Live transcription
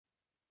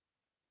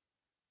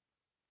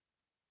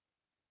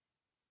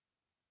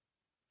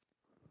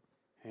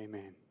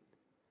Amen.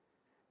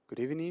 Good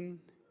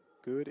evening.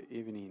 Good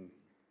evening.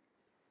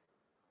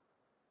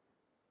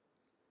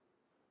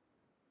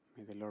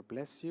 May the Lord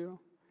bless you.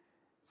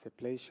 It's a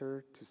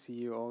pleasure to see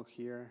you all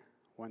here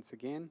once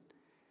again.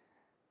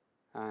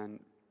 And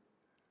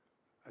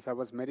as I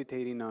was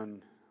meditating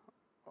on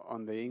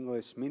the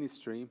English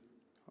ministry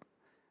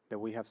that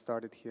we have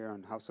started here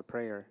on House of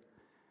Prayer,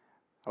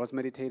 I was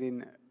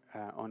meditating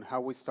on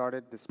how we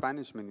started the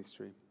Spanish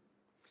ministry.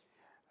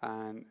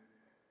 And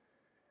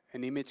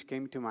an image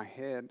came to my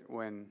head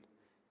when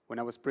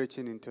I was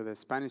preaching into the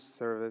Spanish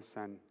service,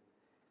 and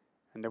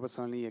there was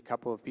only a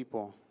couple of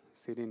people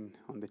sitting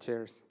on the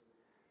chairs.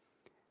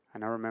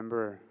 And I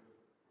remember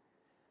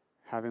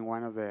having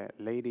one of the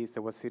ladies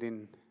that was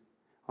sitting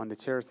on the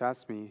chairs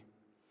ask me,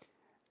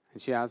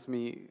 and she asked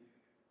me,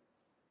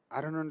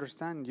 I don't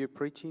understand, you're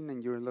preaching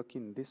and you're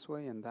looking this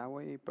way and that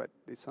way, but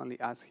it's only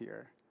us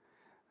here.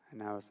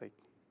 And I was like,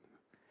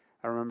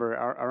 I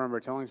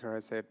remember telling her, I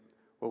said,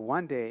 well,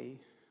 one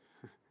day,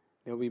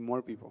 there'll be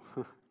more people.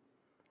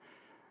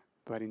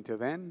 But until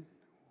then,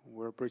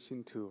 we're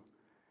preaching to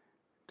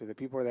the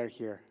people that are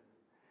here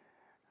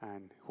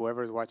and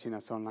whoever's watching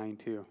us online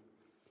too.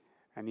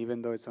 And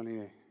even though it's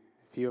only a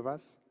few of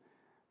us,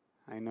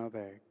 I know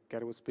that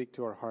God will speak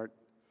to our heart.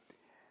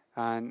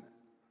 And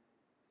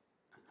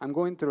I'm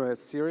going through a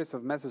series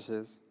of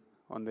messages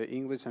on the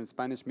English and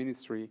Spanish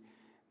ministry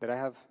that I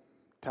have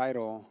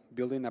titled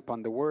Building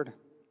Upon the Word.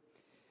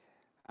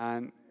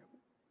 And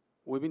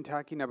we've been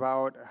talking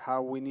about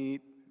how we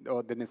need,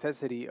 or the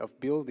necessity of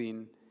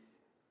building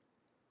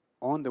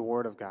on the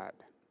Word of God,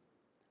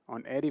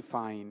 on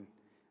edifying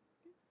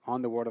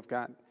on the Word of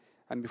God.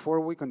 And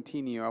before we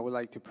continue, I would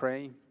like to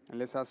pray, and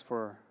let's ask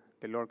for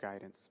the Lord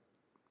guidance.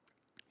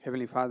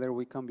 Heavenly Father,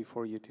 we come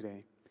before you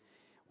today.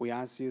 We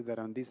ask you that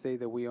on this day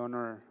that we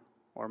honor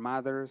our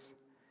mothers,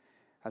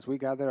 as we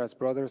gather as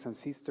brothers and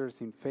sisters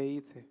in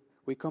faith,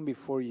 we come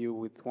before you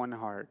with one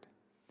heart.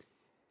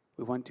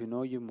 We want to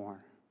know you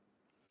more.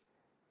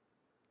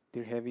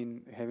 Dear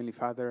Heavenly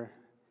Father,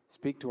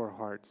 speak to our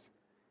hearts.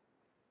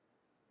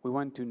 We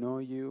want to know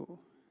you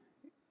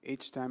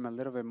each time a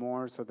little bit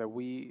more so that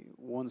we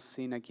won't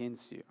sin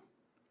against you,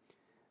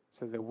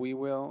 so that we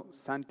will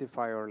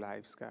sanctify our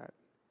lives, God,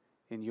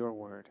 in your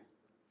word.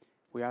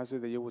 We ask you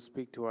that you will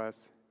speak to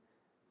us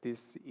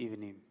this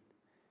evening.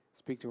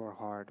 Speak to our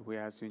heart. We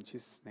ask you in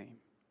Jesus' name.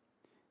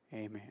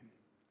 Amen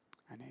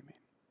and amen.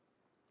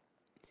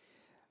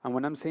 And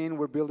when I'm saying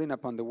we're building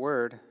upon the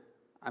word,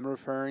 I'm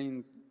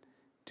referring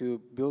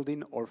to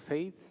building our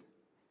faith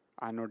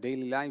and our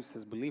daily lives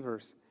as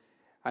believers.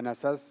 And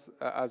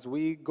as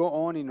we go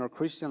on in our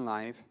Christian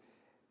life,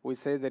 we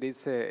say that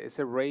it's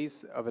a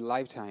race of a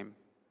lifetime.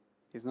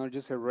 It's not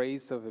just a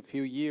race of a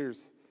few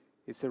years.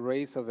 It's a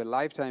race of a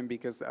lifetime,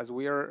 because as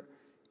we are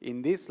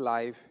in this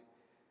life,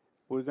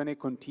 we're going to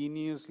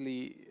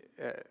continuously,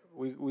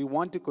 we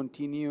want to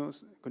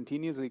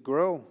continuously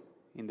grow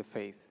in the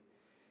faith,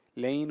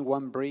 laying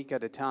one brick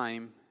at a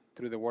time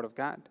through the Word of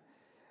God.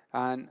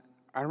 And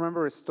I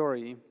remember a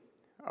story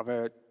of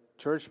a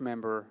church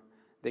member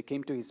that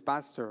came to his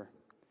pastor.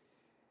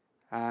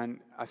 And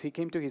as he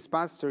came to his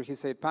pastor, he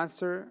said,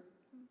 Pastor,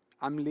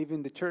 I'm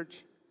leaving the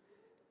church.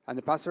 And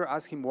the pastor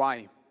asked him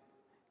why.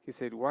 He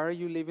said, why are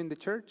you leaving the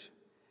church?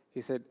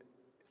 He said,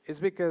 it's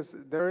because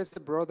there is a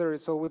brother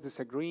who's always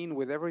disagreeing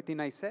with everything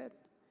I said.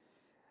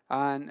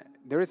 And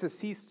there is a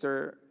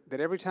sister that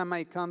every time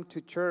I come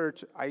to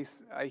church, I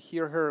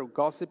hear her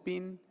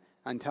gossiping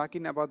and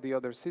talking about the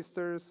other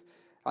sisters.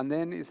 And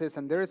then it says,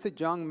 and there is a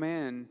young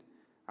man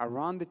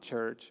around the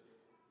church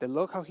that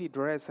look how he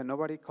dressed and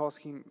nobody calls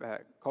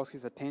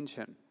his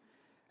attention.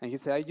 And he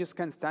said, I just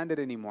can't stand it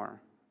anymore.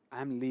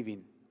 I'm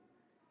leaving.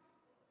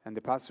 And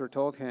the pastor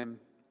told him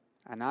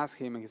and asked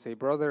him, and he said,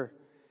 brother,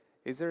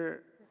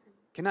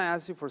 can I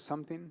ask you for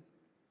something?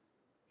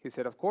 He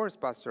said, of course,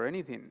 pastor,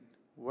 anything.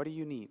 What do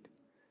you need?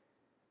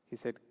 He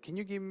said, can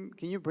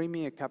you bring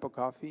me a cup of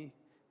coffee?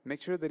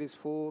 Make sure that it's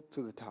full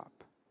to the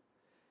top.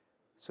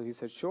 So he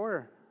said,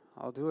 sure,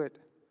 I'll do it.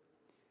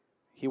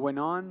 He went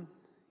on,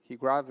 he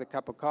grabbed the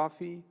cup of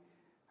coffee,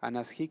 and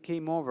as he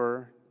came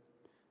over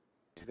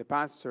to the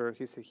pastor,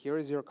 he said, here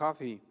is your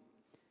coffee.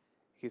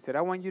 He said,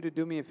 I want you to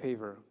do me a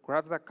favor.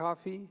 Grab that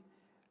coffee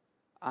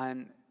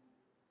and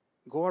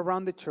go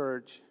around the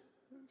church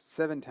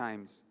 7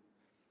 times.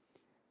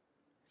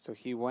 So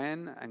he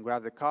went and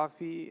grabbed the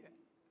coffee,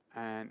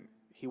 and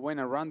he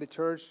went around the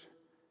church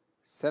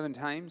 7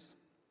 times.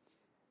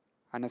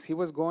 And as he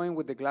was going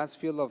with the glass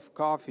filled of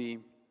coffee,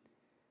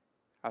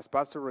 as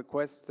pastor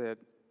requested,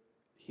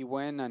 he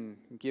went and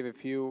gave a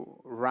few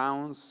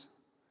rounds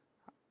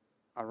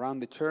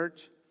around the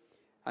church.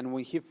 And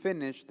when he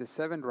finished the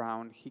 7th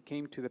round, he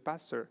came to the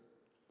pastor.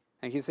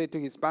 And he said to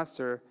his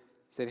pastor,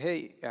 said,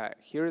 hey,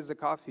 here is the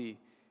coffee.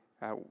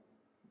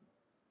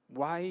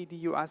 Why did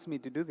you ask me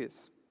to do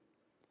this?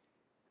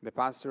 The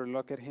pastor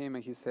looked at him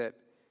and he said,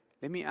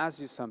 let me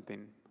ask you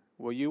something.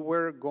 While you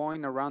were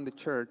going around the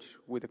church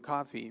with the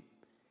coffee,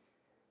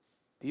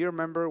 do you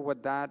remember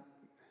what that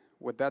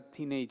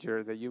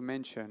teenager that you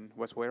mentioned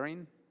was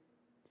wearing?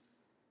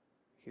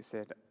 He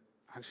said,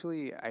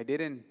 actually, I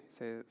didn't. He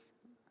says,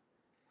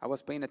 I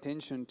was paying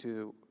attention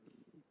to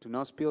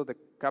not spill the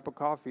cup of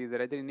coffee,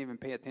 that I didn't even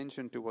pay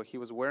attention to what he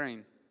was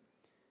wearing.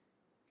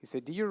 He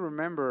said, do you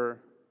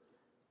remember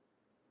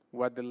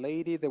what the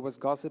lady that was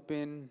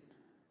gossiping,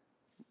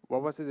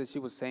 what was it that she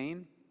was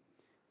saying?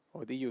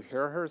 Or did you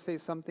hear her say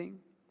something?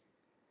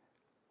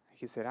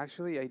 He said,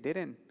 actually, I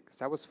didn't,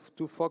 because I was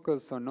too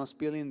focused on not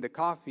spilling the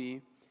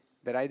coffee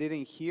that I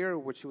didn't hear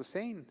what she was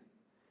saying.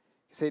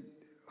 He said,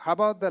 how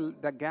about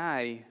that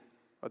guy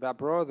or that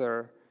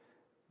brother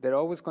that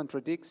always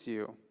contradicts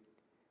you,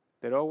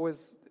 that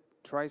always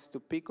tries to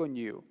pick on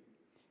you?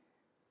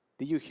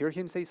 Did you hear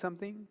him say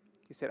something?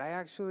 He said,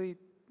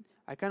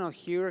 I cannot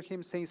hear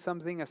him say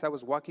something as I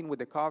was walking with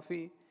the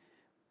coffee,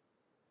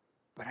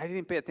 but I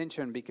didn't pay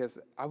attention because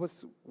I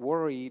was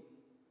worried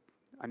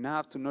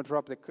enough to not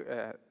drop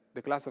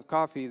the glass of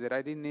coffee that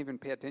I didn't even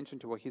pay attention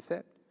to what he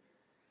said.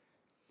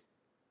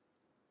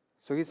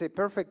 So he said,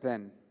 perfect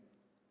then.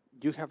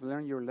 You have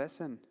learned your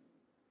lesson.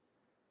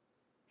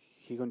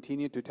 He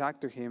continued to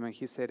talk to him, and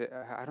he said,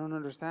 I don't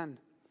understand.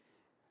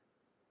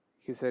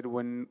 He said,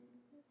 when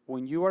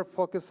you are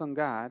focused on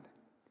God,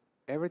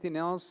 everything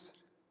else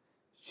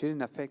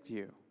shouldn't affect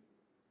you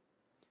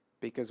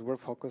because we're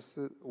focused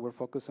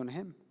on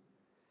Him.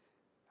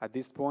 At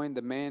this point,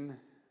 the man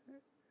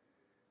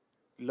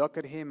looked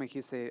at him and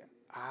he said,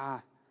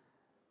 I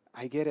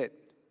get it.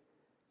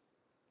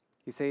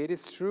 He said, it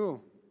is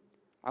true.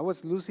 I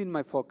was losing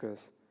my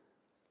focus.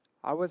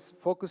 I was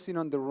focusing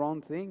on the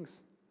wrong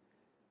things.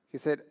 He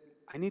said,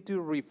 I need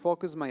to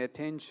refocus my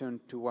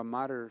attention to what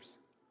matters,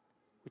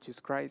 which is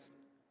Christ,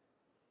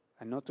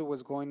 and not to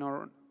what's going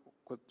on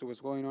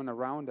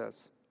around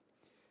us.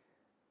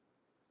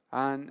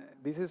 And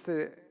this is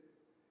an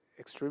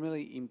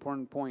extremely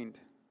important point.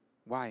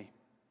 Why?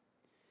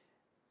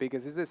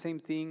 Because it's the same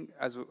thing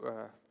as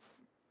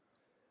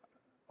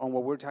on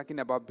what we're talking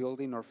about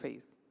building our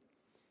faith.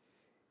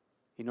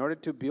 In order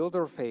to build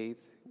our faith,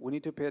 we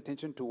need to pay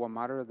attention to what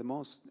matters the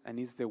most, and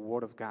it's the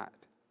Word of God.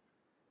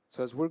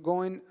 So as we're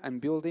going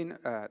and building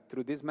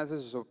through this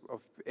message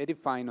of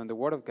edifying on the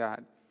Word of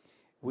God,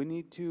 we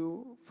need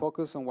to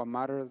focus on what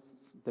matters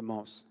the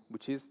most,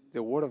 which is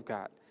the Word of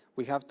God.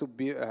 We have to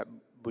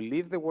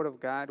believe the Word of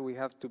God. We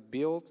have to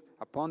build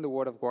upon the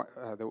Word of God,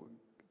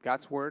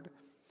 God's Word.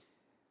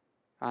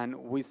 And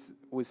we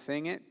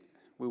sing it.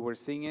 We were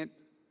singing it,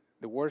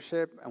 the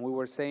worship, and we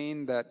were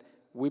saying that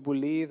we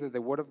believe that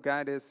the Word of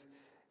God is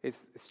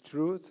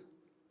truth,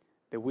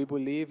 that we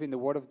believe in the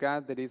Word of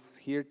God that is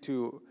here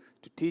to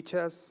teach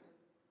us,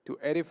 to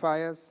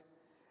edify us.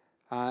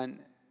 And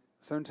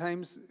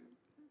sometimes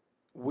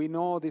we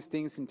know these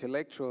things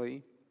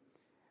intellectually,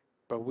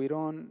 but we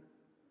don't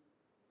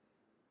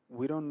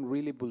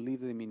really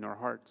believe them in our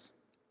hearts.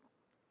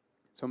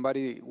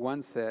 Somebody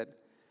once said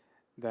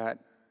that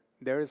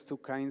there is two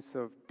kinds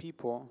of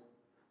people,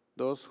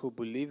 those who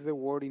believe the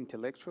Word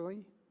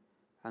intellectually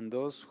and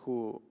those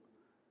who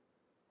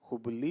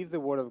believe the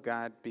Word of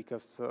God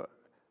because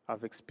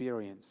of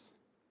experience,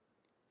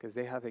 because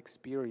they have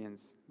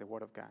experienced the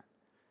Word of God.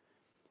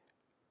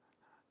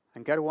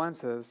 And God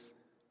wants us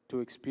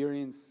to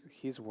experience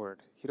His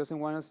Word. He doesn't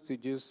want us to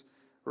just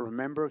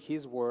remember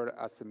His Word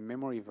as a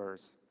memory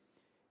verse.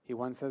 He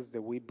wants us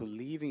that we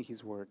believe in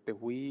His Word,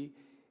 that we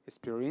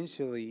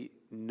experientially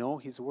know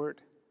His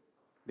Word,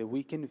 that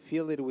we can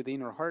feel it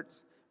within our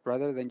hearts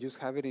rather than just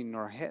have it in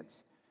our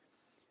heads.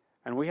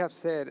 And we have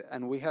said,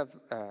 and we have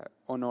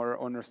on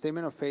our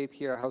statement of faith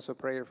here at House of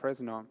Prayer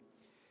Fresno,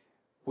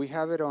 we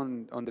have it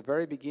on the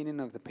very beginning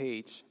of the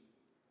page.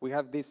 We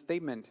have this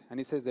statement, and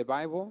it says, the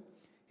Bible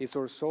is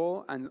our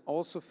sole and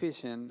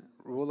all-sufficient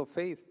rule of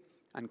faith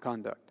and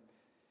conduct.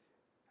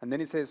 And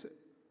then it says,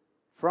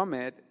 from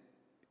it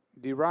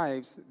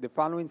derives the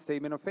following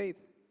statement of faith.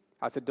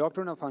 As a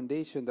doctrinal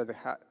foundation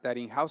that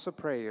in House of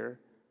Prayer,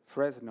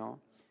 Fresno,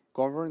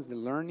 governs the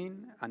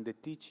learning and the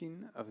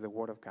teaching of the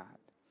Word of God.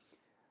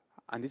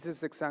 And this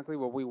is exactly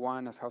what we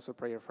want as House of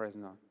Prayer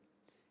Fresno.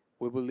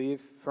 We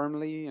believe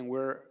firmly and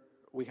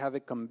we have a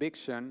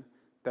conviction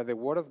that the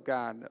Word of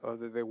God, or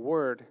the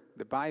Word,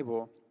 the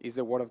Bible, is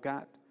the Word of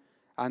God.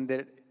 And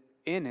that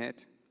in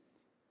it,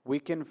 we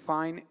can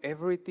find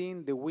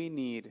everything that we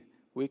need.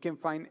 We can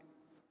find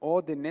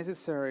all the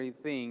necessary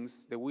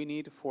things that we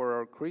need for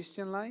our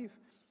Christian life,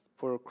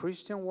 for our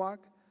Christian walk,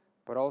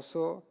 but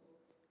also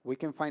we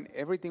can find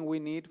everything we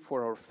need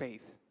for our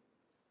faith,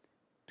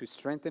 to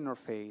strengthen our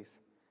faith,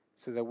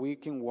 so that we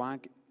can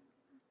walk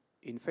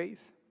in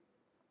faith.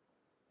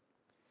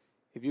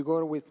 If you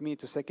go with me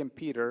to 2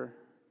 Peter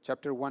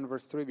chapter 1,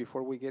 verse 3,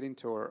 before we get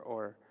into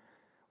our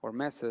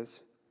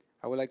message,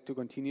 I would like to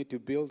continue to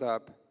build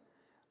up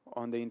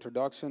on the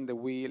introduction that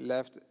we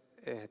left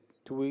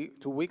 2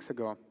 weeks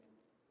ago,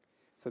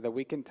 so that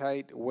we can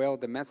tie well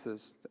the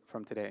message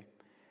from today.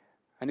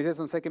 And it says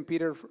on 2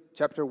 Peter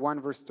chapter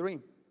 1, verse 3,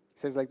 it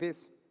says like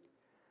this: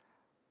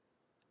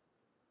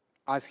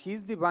 as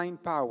His divine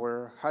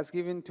power has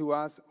given to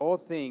us all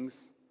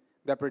things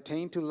that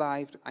pertain to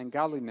life and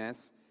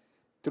godliness,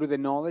 through the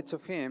knowledge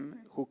of Him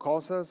who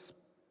calls us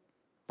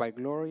by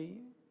glory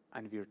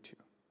and virtue.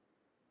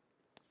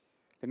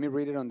 Let me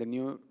read it on the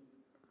New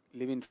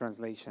Living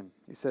Translation.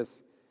 It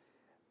says,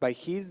 by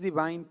his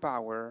divine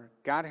power,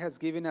 God has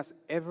given us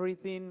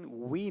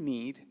everything we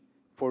need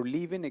for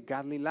living a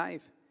godly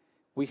life.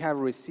 We have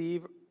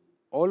received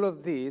all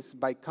of this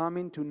by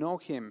coming to know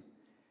him,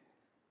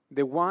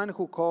 the one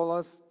who called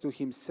us to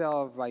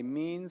himself by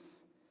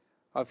means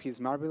of his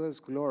marvelous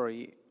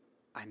glory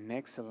and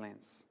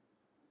excellence.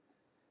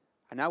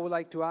 And I would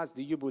like to ask,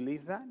 do you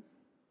believe that?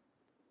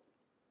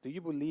 Do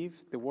you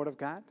believe the Word of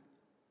God?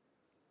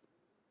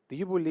 Do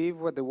you believe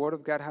what the Word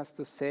of God has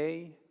to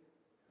say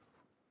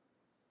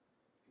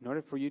in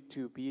order for you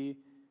to be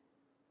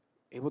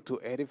able to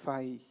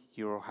edify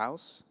your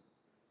house,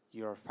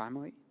 your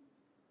family?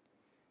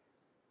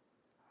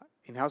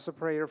 In House of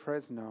Prayer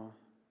Fresno,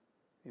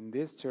 in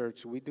this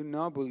church, we do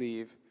not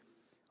believe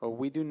or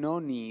we do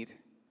not need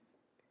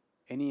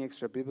any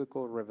extra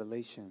biblical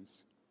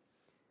revelations.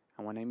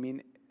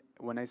 And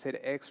when I said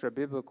extra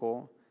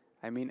biblical,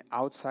 I mean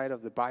outside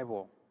of the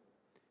Bible.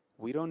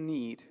 We don't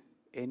need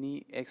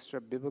any extra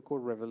biblical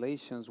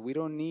revelations. We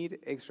don't need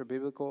extra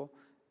biblical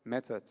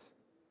methods.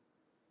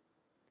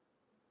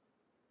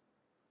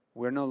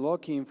 We're not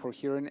looking for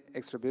hearing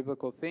extra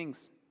biblical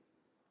things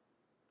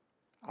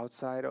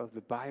outside of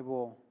the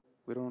Bible.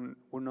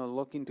 We're not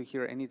looking to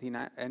hear anything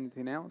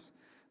else,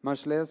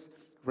 much less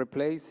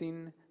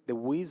replacing the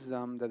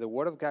wisdom that the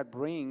Word of God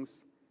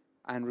brings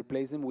and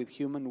replacing with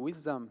human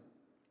wisdom.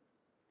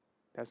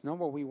 That's not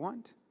what we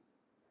want.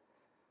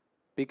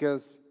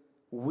 Because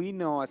we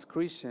know as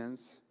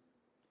Christians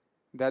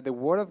that the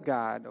Word of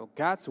God, or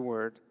God's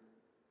Word,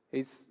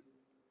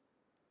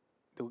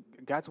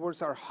 God's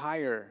words are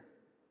higher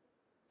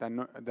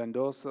than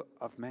those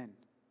of men.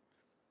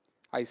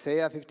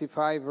 Isaiah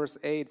 55 verse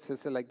 8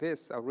 says it like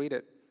this. I'll read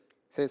it. It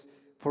says,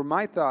 for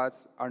my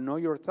thoughts are not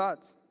your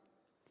thoughts,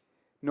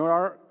 nor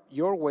are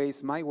your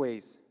ways my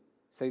ways,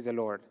 says the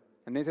Lord.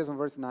 And then it says in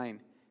verse 9,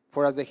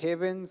 for as the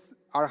heavens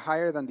are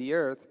higher than the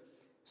earth,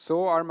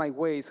 so are my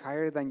ways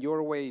higher than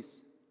your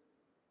ways,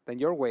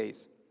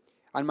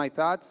 and my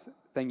thoughts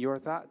than your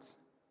thoughts.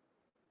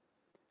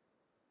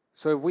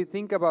 So if we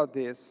think about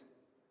this,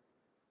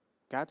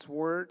 God's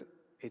word,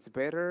 it's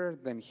better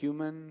than the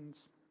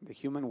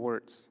human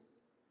words,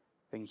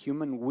 than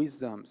human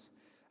wisdoms.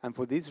 And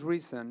for this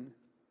reason,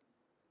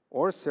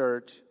 our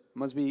search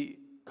must be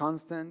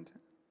constant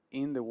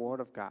in the Word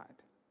of God.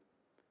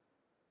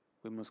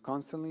 We must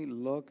constantly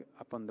look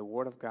upon the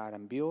Word of God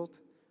and build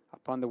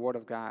upon the Word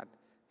of God,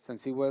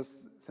 since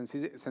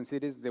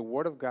it is the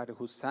Word of God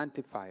who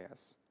sanctifies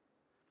us,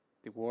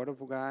 the Word of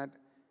God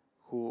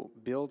who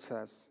builds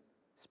us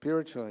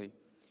spiritually.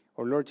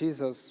 Our Lord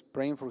Jesus,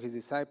 praying for his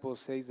disciples,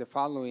 says the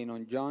following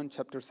on John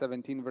chapter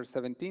 17, verse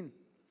 17.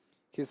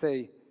 He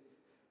says,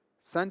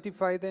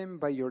 sanctify them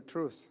by your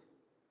truth.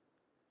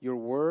 Your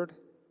word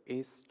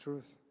is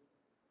truth.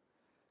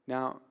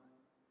 Now,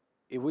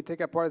 if we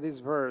take apart this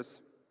verse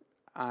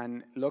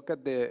and look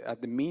at the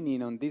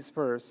meaning on this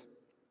verse,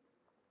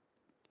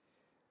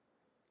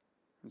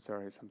 I'm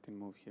sorry, something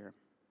moved here.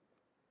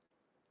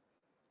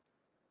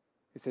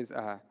 It says,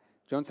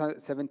 John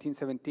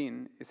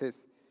 17:17, it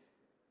says,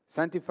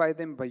 sanctify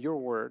them by your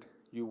word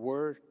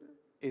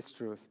is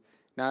truth.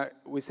 Now,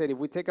 we said if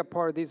we take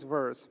apart this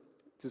verse,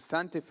 to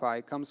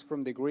sanctify comes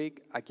from the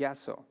Greek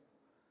agiaso,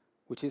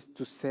 which is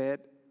to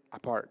set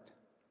apart.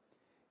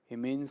 It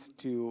means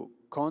to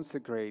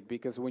consecrate,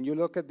 because when you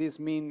look at this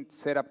mean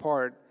set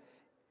apart,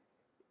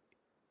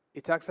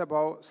 it talks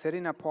about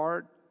setting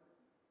apart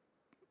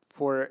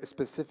for a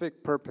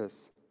specific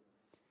purpose.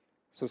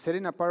 So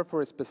setting apart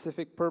for a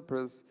specific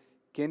purpose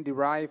can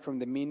derive from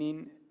the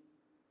meaning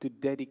to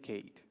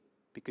dedicate,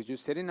 because you're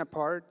setting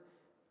apart,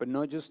 but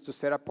not just to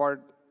set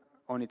apart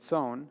on its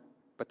own,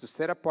 but to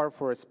set apart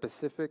for a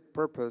specific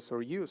purpose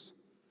or use.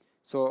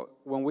 So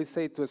when we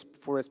say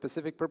for a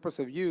specific purpose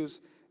of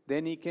use,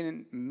 then it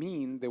can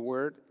mean the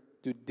word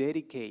to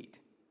dedicate.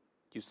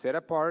 You set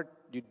apart,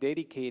 you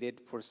dedicate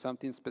it for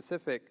something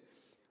specific.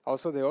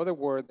 Also, the other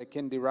word that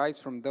can derive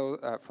from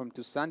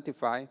to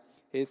sanctify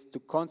is to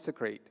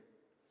consecrate.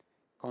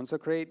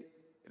 Consecrate,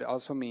 it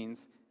also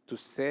means to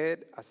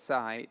set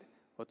aside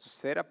or to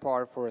set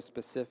apart for a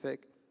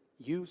specific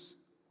use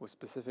or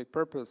specific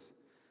purpose.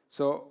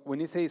 So when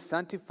he says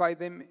sanctify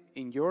them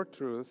in your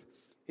truth,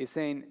 he's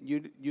saying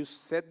you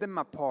set them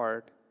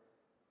apart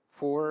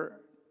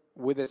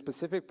with a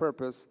specific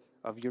purpose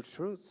of your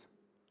truth.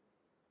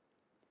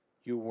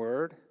 Your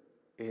word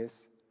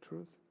is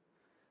truth.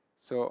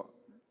 So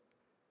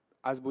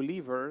as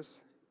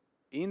believers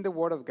in the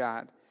Word of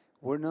God,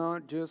 we're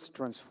not just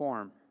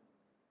transformed.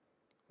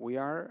 We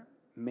are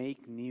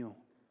made new.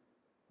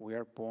 We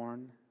are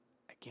born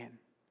again.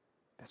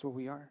 That's what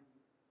we are.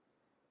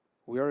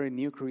 We are a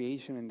new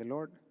creation in the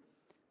Lord.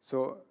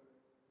 So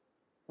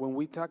when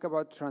we talk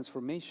about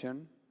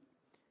transformation,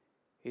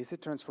 it's a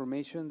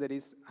transformation that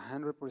is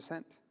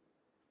 100%.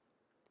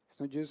 It's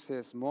not just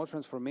a small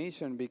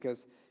transformation,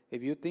 because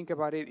if you think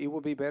about it, it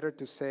would be better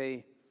to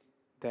say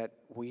that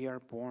we are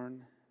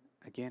born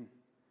again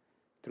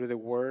through the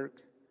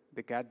work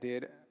that God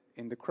did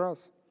in the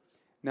cross.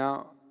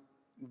 Now,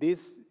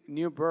 this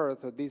new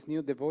birth or this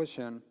new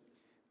devotion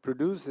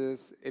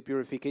produces a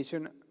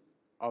purification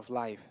of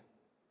life,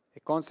 a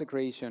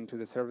consecration to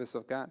the service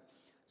of God.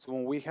 So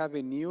when we have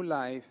a new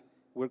life,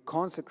 we're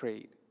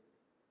consecrated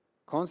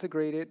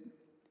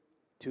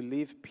to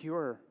live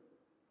pure,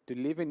 to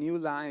live a new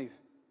life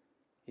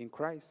in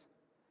Christ.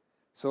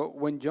 So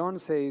when John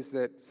says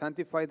that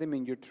sanctify them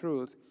in your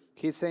truth,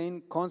 he's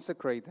saying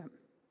consecrate them.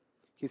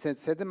 He said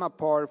set them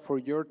apart for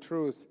your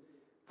truth,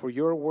 for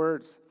your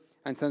words.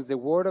 And since the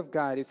word of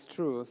God is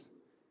truth,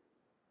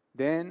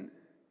 then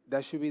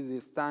that should be the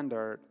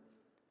standard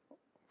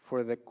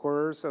for the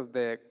course of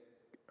the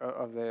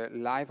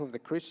life of the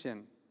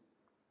Christian.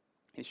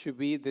 It should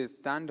be the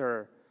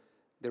standard,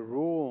 the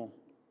rule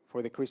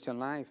for the Christian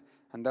life.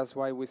 And that's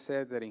why we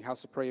said that in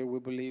House of Prayer we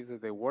believe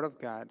that the Word of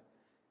God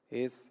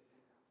is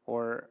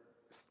our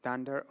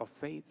standard of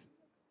faith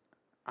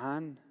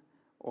and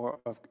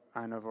of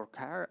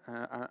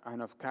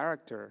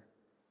character.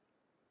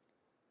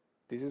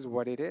 This is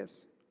what it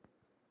is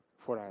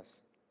for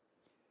us.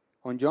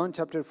 On John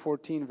chapter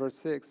 14, verse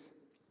 6,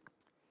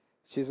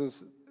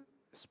 Jesus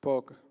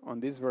spoke on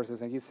these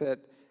verses and he said,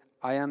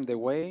 I am the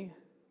way,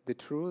 the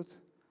truth,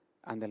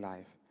 and the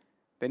life.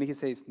 Then he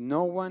says,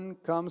 no one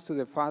comes to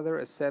the Father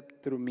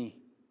except through me.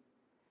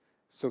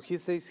 So he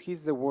says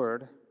he's the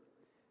Word.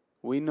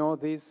 We know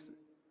this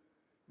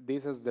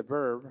as the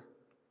verb.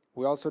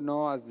 We also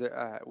know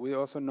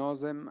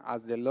them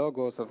as the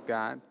logos of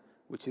God,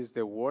 which is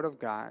the Word of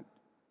God.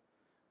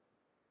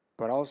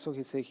 But also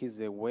he says he's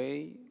the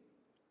way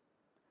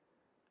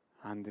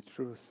and the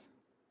truth.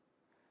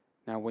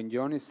 Now when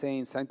John is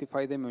saying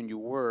sanctify them in your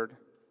word,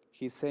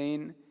 he's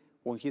saying,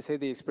 when he said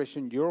the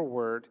expression your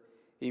word,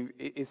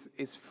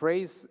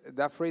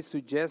 that phrase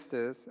suggests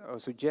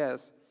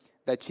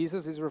that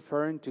Jesus is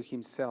referring to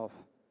himself,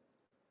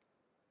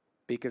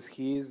 because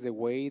he is the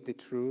way, the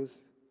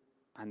truth,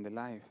 and the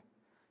life.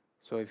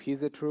 So if he's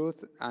the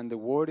truth and the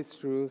word is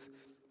truth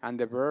and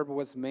the verb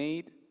was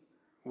make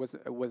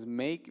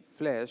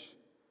flesh,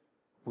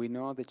 we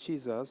know that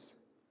Jesus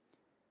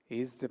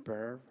is the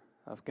verb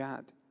of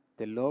God,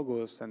 the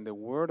logos and the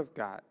word of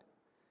God.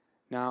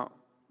 Now,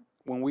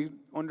 when we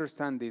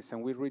understand this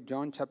and we read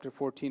John chapter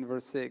 14,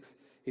 verse 6,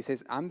 he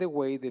says, I'm the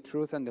way, the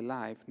truth, and the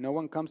life. No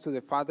one comes to the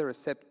Father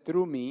except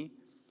through me.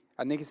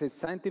 And then he says,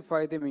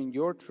 sanctify them in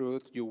your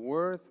truth. Your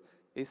word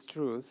is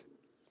truth.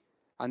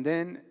 And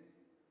then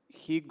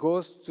he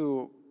goes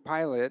to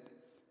Pilate.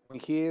 When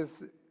he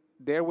is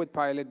there with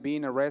Pilate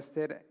being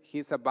arrested,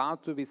 he's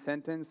about to be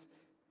sentenced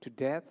to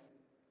death.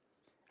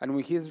 And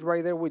when he's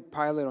right there with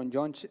Pilate on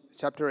John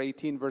chapter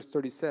 18, verse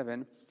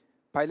 37,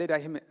 Pilate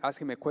asked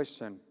him a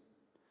question.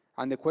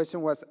 And the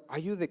question was, are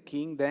you the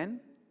king then?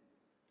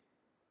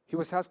 He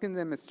was asking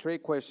them a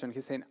straight question.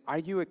 He's saying, are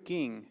you a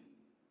king?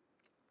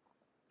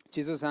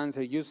 Jesus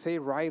answered, you say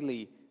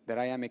rightly that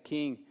I am a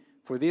king.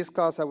 For this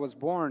cause I was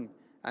born,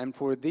 and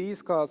for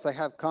this cause I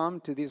have come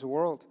to this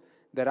world,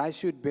 that I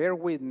should bear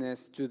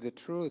witness to the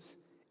truth.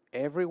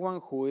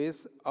 Everyone who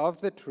is of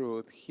the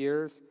truth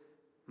hears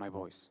my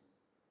voice.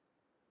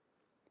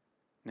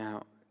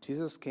 Now,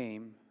 Jesus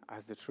came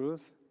as the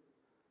truth,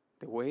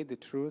 the way, the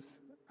truth,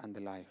 and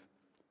the life.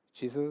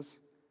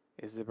 Jesus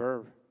is the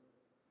Verb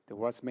that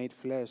was made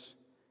flesh.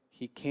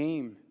 He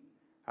came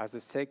as the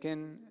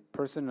second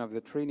person of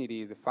the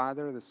Trinity, the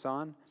Father, the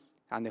Son,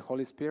 and the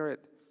Holy Spirit.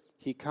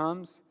 He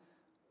comes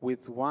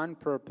with one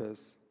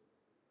purpose,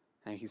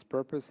 and his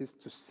purpose is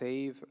to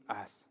save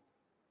us,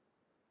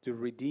 to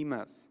redeem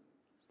us.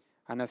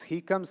 And as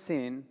he comes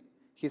in,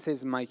 he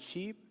says, my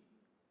sheep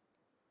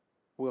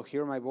will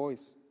hear my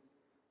voice.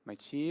 My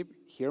sheep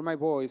hear my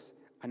voice,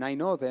 and I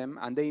know them,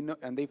 and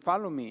they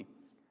follow me.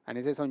 And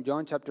it says on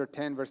John chapter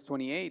 10, verse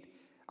 28,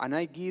 and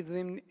I give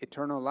them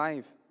eternal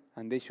life,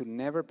 and they should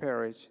never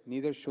perish,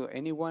 neither should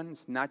anyone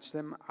snatch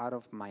them out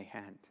of my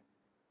hand.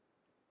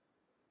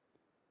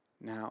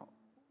 Now,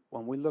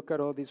 when we look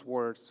at all these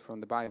words from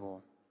the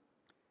Bible,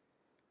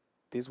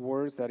 these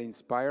words that are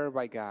inspired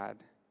by God,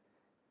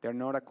 they're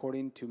not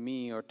according to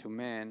me or to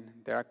man,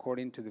 they're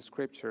according to the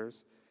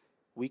scriptures.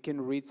 We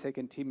can read 2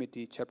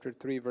 Timothy chapter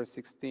 3, verse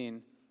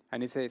 16,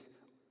 and it says,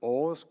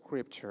 all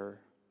scripture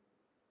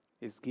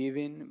is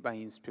given by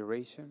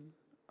inspiration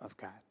of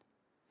God,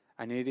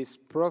 and it is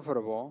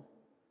profitable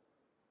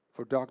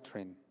for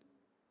doctrine,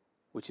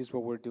 which is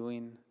what we're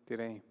doing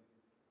today.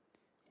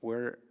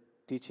 We're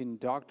teaching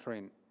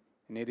doctrine,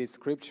 and it is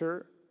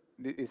scripture.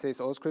 It says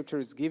all scripture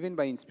is given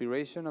by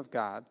inspiration of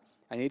God,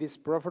 and it is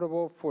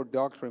profitable for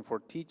doctrine, for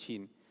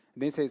teaching.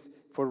 And then it says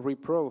for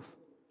reproof,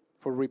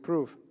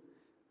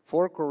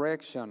 for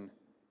correction,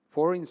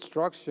 for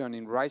instruction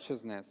in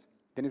righteousness.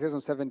 Then it says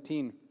on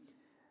 17,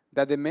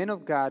 that the man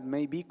of God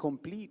may be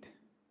complete.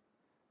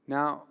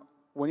 Now,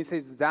 when he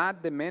says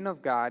that the man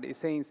of God, it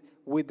says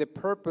with the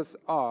purpose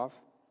of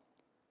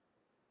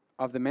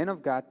the man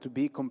of God to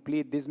be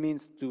complete. This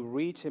means to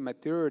reach a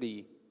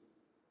maturity,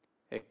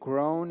 a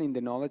grown in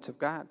the knowledge of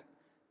God.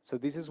 So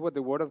this is what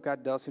the Word of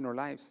God does in our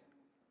lives.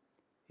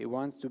 It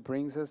wants to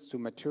bring us to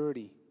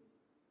maturity.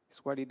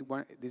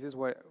 This is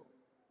what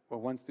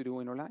wants to do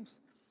in our lives.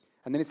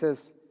 And then it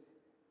says,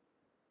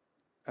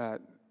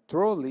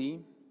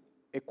 thoroughly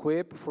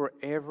equipped for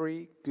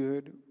every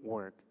good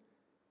work.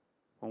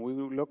 When we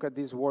look at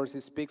these words,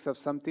 it speaks of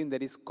something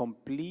that is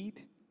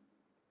completely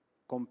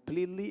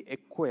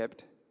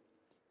equipped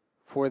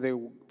for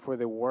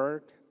the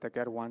work that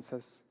God wants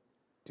us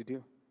to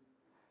do.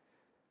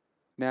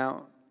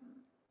 Now,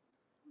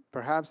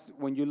 perhaps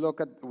when you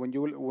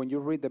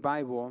read the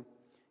Bible,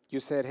 you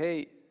said,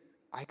 "Hey,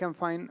 I can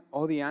find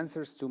all the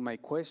answers to my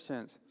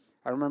questions."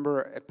 I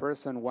remember a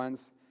person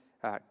once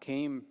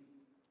came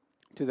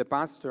to the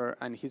pastor,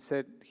 and he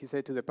said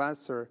to the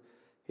pastor,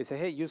 he said,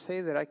 "Hey, you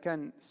say that I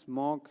can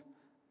smoke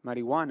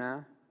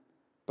marijuana,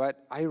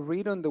 but I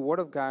read on the Word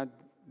of God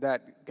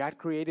that God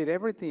created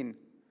everything.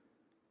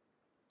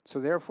 So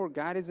therefore,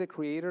 God is the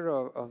creator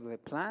of the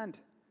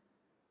plant."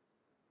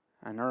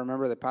 And I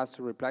remember the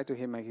pastor replied to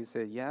him, and he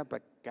said, "Yeah,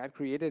 but God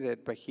created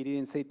it, but He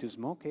didn't say to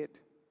smoke it."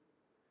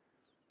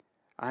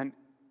 And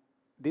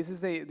this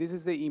is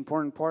the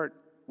important part.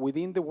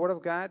 Within the Word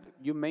of God,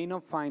 you may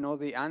not find all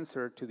the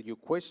answer to your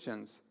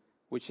questions,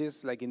 which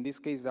is, like in this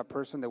case, that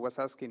person that was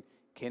asking,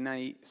 "Can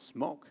I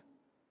smoke?"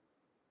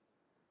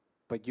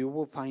 But you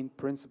will find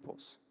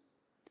principles.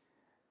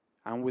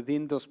 And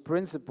within those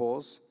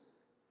principles,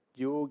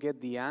 you will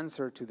get the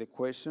answer to the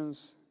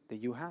questions that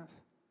you have.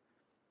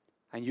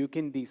 And you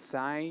can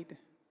decide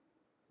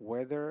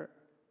whether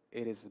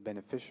it is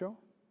beneficial,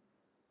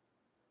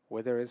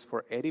 whether it's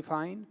for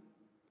edifying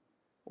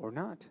or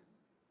not.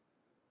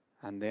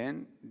 And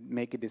then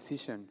make a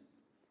decision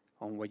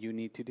on what you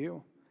need to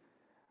do.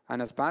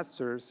 And as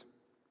pastors,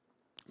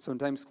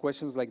 sometimes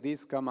questions like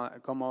this come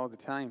all the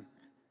time.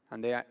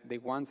 And they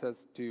want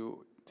us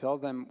to tell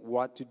them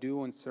what to do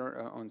on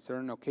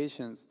certain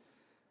occasions.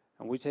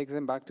 And we take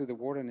them back to the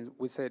Word, and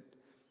we said,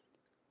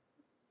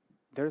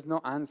 there's no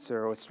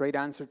answer or straight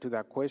answer to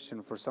that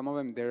question. For some of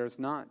them, there's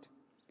not.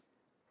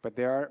 But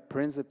there are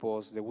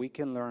principles that we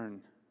can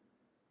learn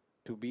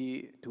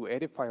to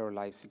edify our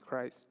lives in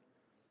Christ.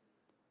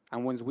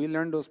 And once we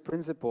learn those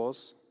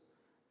principles,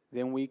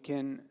 then we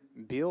can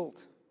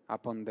build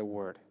upon the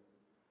Word.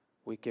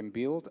 We can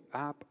build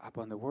up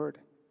upon the Word.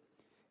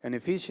 In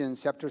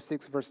Ephesians chapter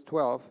 6, verse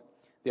 12,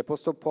 the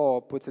Apostle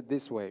Paul puts it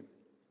this way.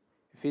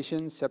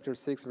 Ephesians chapter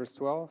 6, verse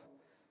 12,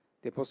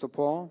 the Apostle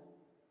Paul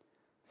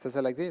says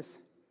it like this: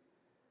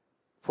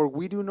 "For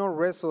we do not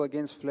wrestle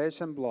against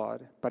flesh and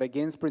blood, but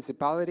against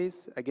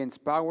principalities,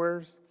 against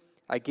powers,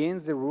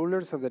 against the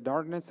rulers of the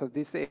darkness of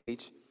this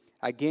age,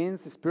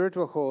 against the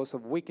spiritual hosts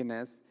of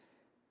wickedness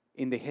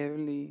in the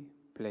heavenly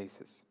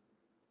places."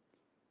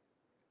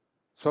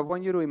 So I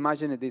want you to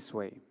imagine it this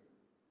way.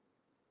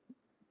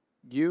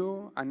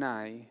 You and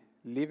I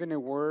live in a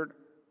world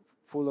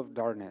full of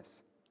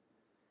darkness.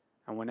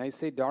 And when I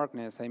say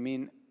darkness, I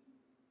mean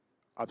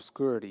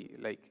obscurity,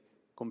 like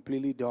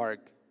completely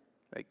dark.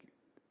 Like,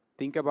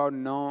 think about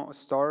no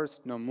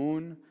stars, no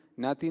moon,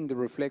 nothing that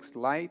reflects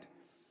light.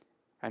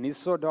 And it's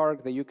so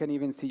dark that you can't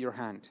even see your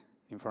hand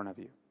in front of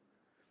you.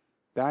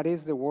 That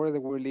is the world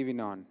that we're living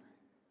on,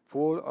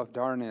 full of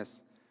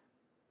darkness.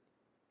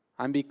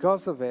 And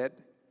because of it,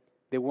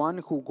 the one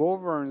who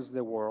governs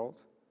the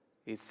world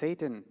is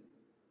Satan.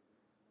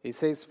 It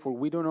says, "For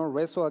we do not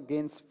wrestle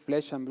against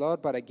flesh and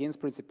blood, but against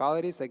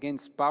principalities,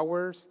 against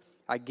powers,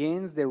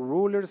 against the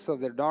rulers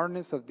of the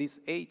darkness of this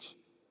age,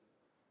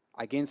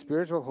 against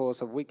spiritual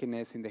hosts of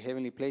wickedness in the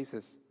heavenly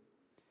places."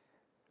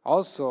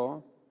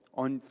 Also,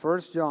 on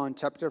 1 John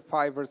chapter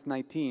 5, verse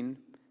 19,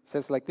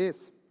 says like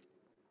this.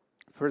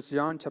 1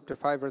 John chapter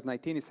 5, verse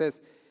 19, it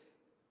says,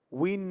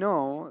 "We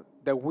know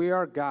that we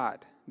are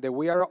God, that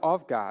we are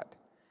of God,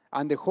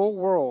 and the whole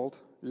world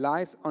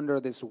lies under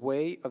the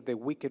sway of the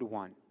wicked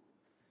one."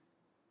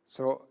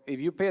 So if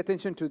you pay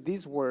attention to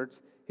these words,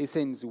 he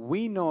says,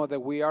 we know that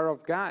we are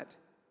of God,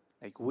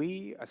 like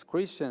we as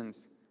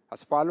Christians,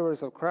 as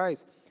followers of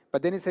Christ.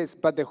 But then he says,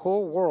 but the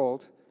whole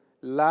world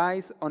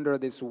lies under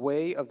the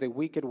sway of the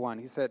wicked one.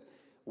 He said,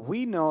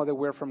 we know that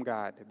we're from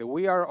God, that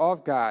we are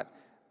of God,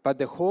 but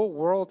the whole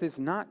world is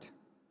not.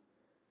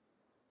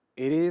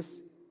 It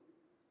is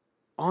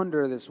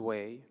under the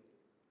sway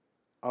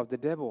of the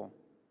devil,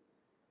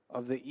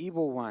 of the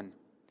evil one,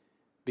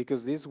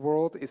 because this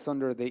world is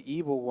under the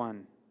evil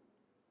one.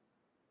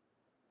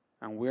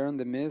 And we're in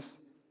the midst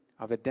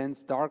of a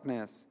dense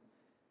darkness.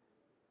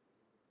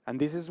 And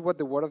this is what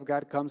the Word of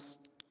God comes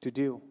to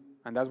do.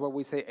 And that's what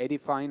we say,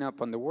 edifying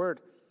upon the Word.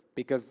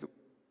 Because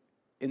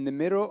in the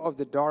middle of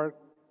the dark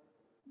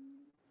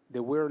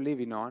that we're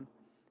living on,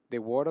 the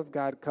Word of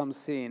God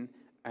comes in,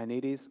 and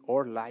it is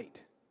our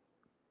light.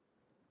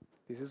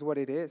 This is what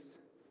it is.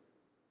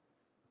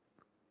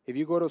 If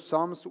you go to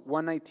Psalms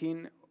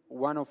 119,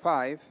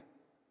 105,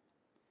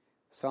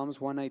 Psalms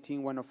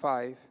 119,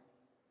 105,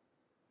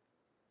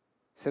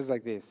 says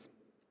like this.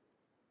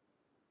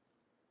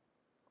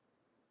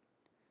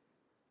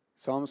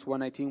 Psalms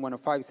 119,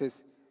 105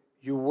 says,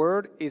 "Your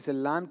word is a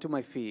lamp to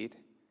my feet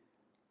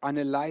and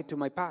a light to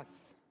my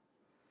path."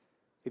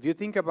 If you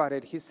think about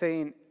it, he's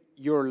saying,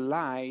 your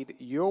light,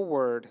 your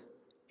word,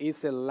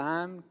 is a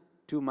lamp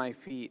to my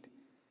feet.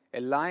 A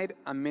light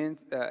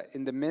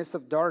in the midst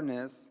of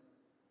darkness,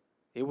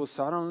 it will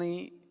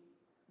suddenly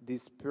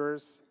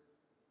disperse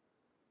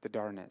the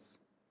darkness.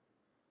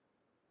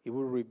 It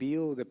will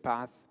reveal the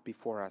path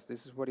before us.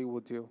 This is what it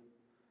will do.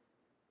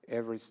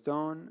 Every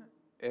stone,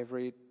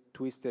 every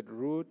twisted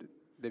root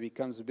that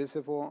becomes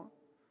visible,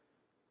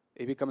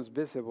 it becomes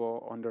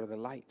visible under the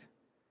light.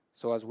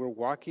 So as we're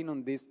walking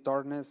on this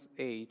darkness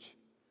age,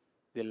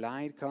 the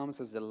light comes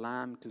as a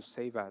lamp to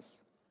save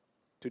us,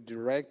 to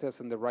direct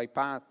us on the right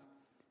path,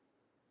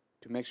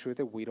 to make sure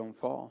that we don't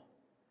fall.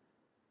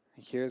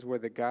 And here's where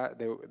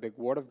the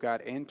Word of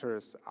God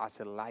enters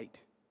as a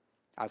light,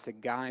 as a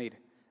guide.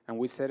 And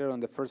we said it on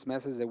the first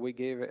message that we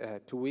gave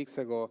 2 weeks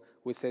ago.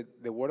 We said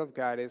the Word of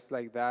God is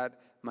like that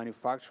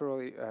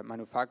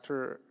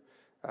manufacturer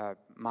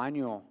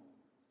manual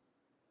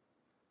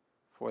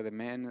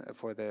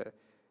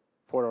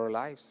for our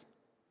lives.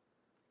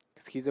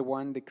 Because He's the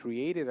one that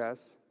created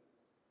us,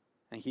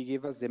 and He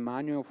gave us the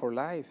manual for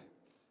life.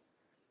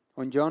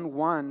 On John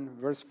 1,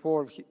 verse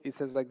 4, it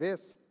says like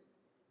this.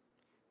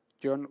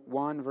 John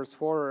 1, verse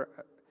 4,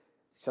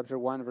 chapter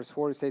 1, verse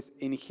 4, it says,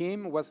 "In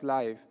Him was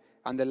life,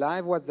 and the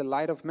life was the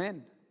light of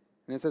men."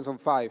 And it says on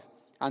 5,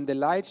 "And the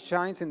light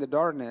shines in the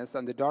darkness,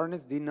 and the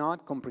darkness did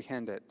not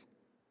comprehend it."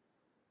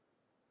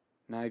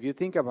 Now, if you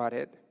think about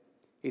it,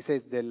 it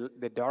says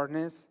the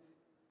darkness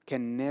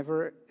can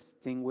never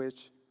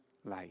extinguish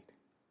light.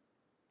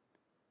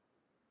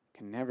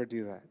 Can never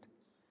do that.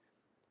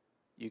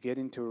 You get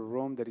into a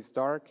room that is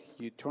dark,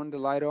 you turn the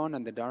light on,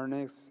 and the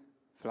darkness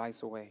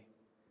flies away.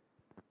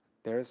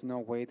 There is no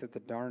way that the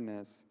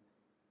darkness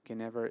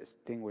can ever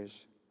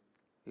extinguish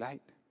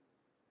light.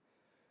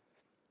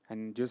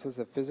 And just as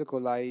a physical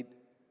light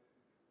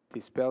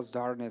dispels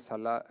darkness,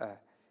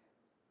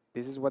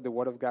 this is what the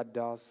Word of God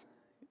does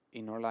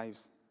in our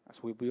lives.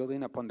 As we build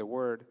in upon the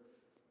Word,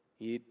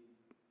 it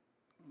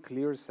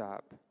clears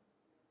up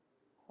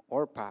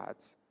our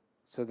paths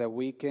so that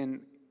we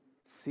can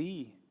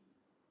see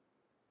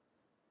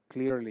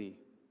clearly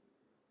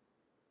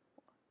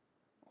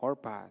our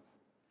path.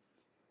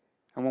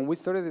 And when we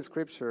study the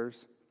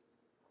scriptures,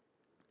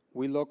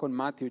 we look on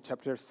Matthew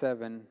chapter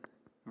 7,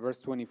 verse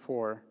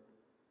 24.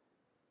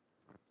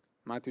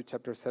 Matthew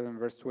chapter 7,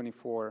 verse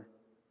 24.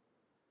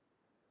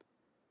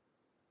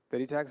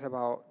 That it talks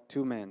about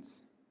two men.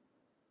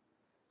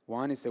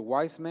 One is a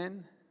wise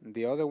man, and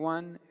the other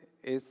one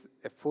is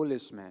a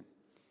foolish man.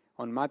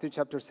 On Matthew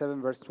chapter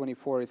 7, verse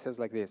 24, it says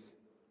like this.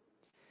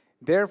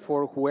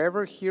 "Therefore,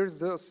 whoever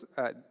hears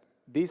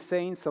these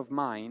sayings of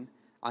mine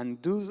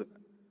and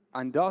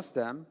does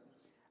them,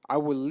 I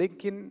will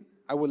liken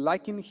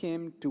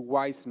him to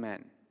wise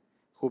men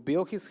who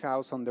built his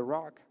house on the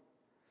rock."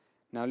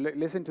 Now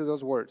listen to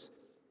those words.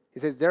 He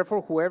says,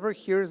 "Therefore, whoever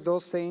hears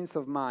those sayings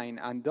of mine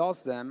and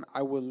does them,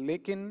 I will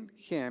liken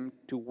him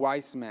to a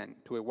wise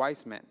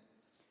man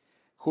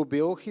who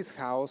built his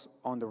house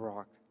on the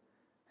rock."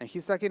 And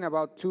he's talking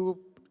about two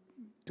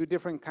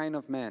different kind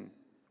of men.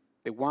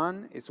 The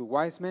one is a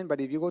wise man,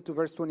 but if you go to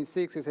verse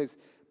 26, it says,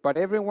 "But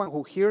everyone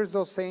who hears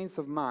those sayings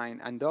of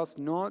mine and does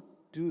not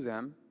do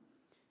them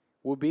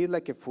will be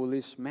like a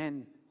foolish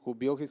man who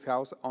built his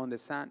house on the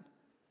sand."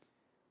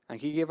 And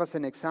he gave us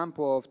an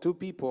example of two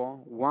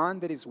people, one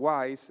that is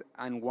wise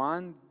and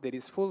one that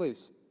is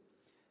foolish.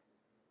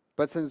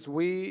 But since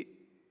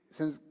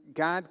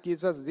God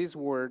gives us these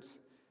words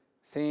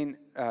saying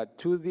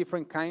two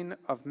different kind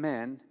of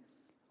men,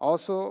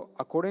 also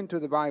according to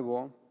the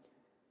Bible,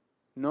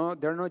 no,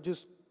 they're not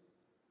just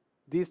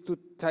these two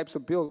types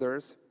of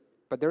builders,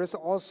 but there is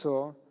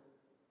also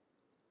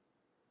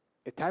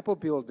a type of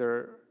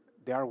builder,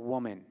 they are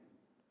women.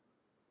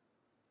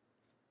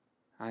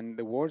 And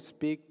the words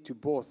speak to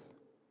both,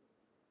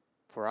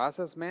 for us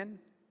as men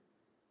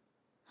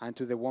and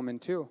to the woman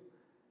too.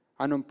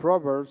 And on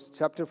Proverbs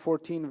chapter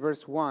 14,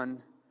 verse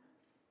 1,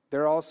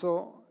 there are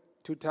also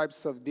two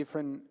types of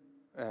different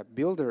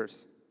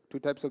builders,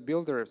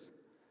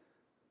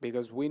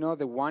 because we know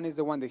that one is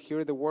the one that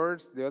hears the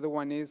words, the other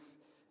one is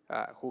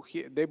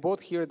they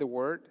both hear the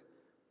word,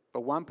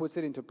 but one puts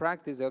it into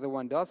practice, the other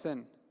one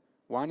doesn't.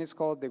 One is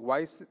called the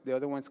wise, the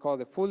other one is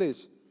called the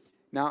foolish.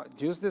 Now,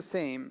 just the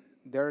same,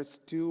 there's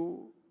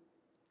two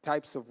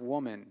types of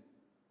women.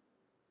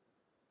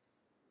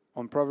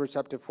 On Proverbs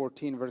chapter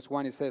 14, verse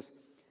 1, it says,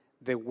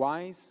 "The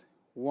wise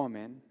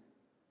woman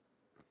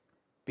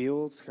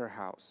builds her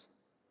house,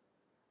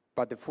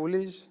 but the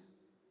foolish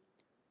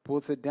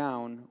puts it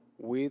down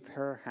with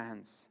her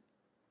hands."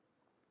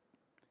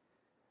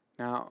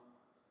 Now,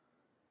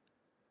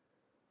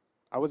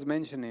 I was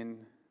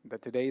mentioning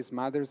that today is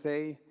Mother's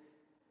Day,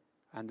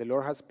 and the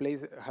Lord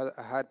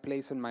had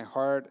placed on my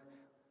heart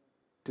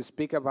to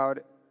speak about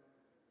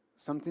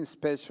something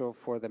special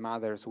for the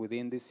mothers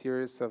within this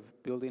series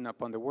of building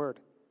upon the Word.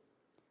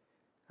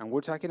 And we're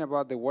talking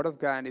about the Word of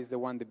God is the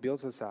one that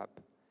builds us up.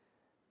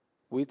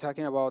 We're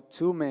talking about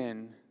two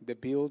men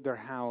that build their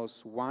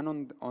house, one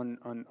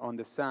on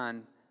the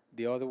sand,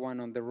 the other one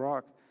on the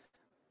rock.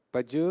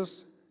 But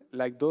just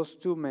like those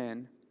two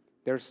men,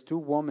 there's two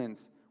women.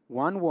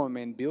 One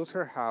woman builds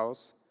her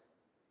house,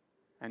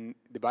 and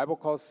the Bible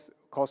calls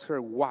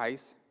her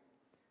wise,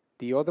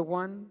 the other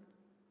one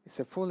is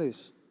a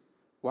foolish.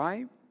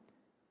 Why?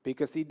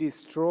 Because he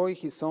destroyed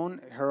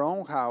her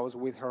own house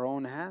with her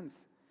own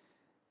hands.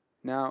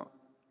 Now,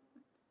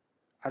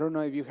 I don't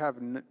know if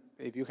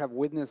you have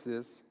witnessed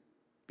this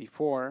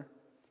before,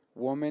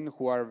 women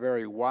who are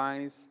very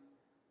wise,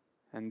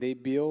 and they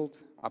build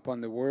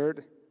upon the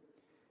word,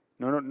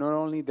 not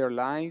only their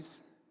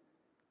lives,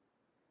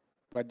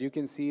 but you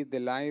can see the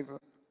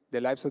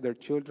lives of their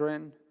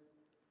children,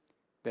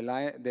 the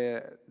lives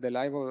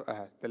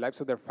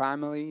of their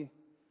family,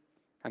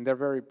 and they're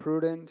very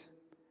prudent,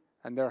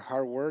 and they're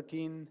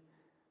hardworking,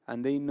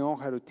 and they know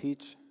how to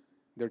teach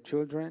their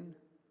children.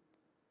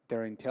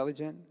 They're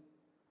intelligent.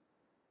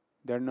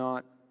 They're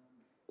not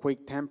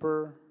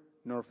quick-tempered,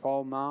 nor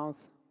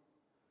foul-mouthed,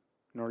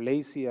 nor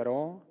lazy at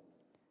all.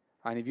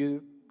 And if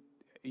you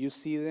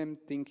see them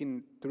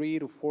thinking 3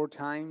 to 4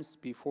 times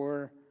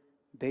before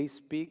they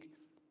speak,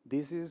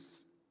 this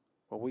is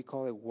what we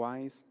call a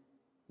wise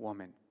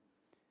woman.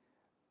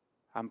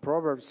 And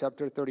Proverbs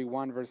chapter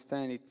 31, verse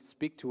 10, it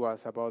speaks to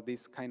us about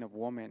this kind of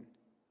woman.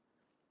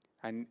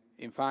 And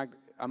in fact,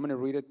 I'm going to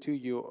read it to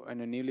you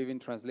in a New Living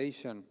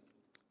Translation.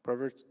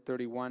 Proverbs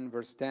 31,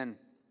 verse 10. It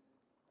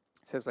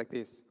says like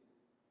this: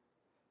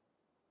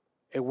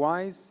 a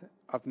wife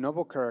of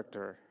noble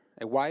character,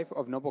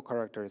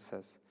 it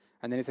says.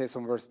 And then it says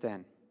on verse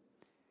 10,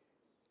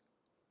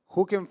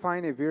 who can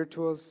find a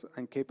virtuous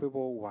and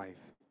capable wife?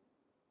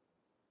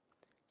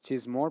 She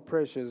is more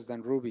precious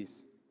than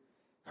rubies.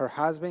 Her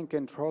husband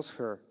can trust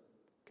her,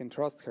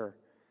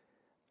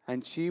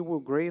 and she will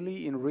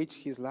greatly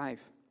enrich his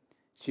life.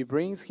 She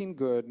brings him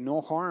good,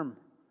 no harm,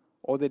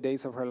 all the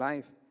days of her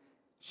life.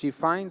 She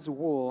finds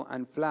wool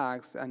and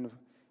flax and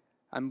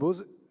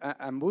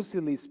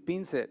busily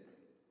spins it.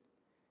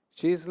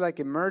 She is like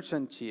a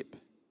merchant ship,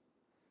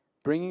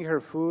 bringing her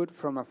food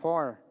from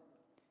afar.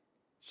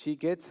 She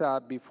gets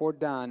up before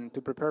dawn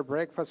to prepare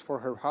breakfast for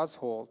her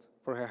household,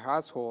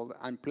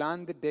 and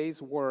plan the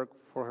day's work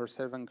for her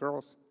servant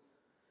girls.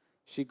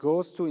 She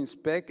goes to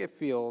inspect a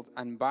field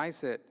and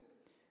buys it.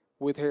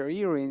 With her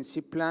earrings,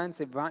 she plants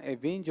a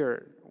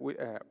vineyard.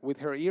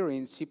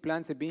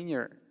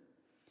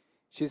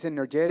 She's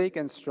energetic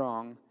and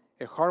strong,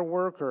 a hard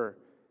worker.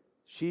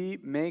 She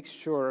makes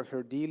sure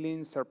her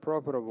dealings are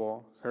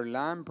profitable. Her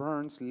lamp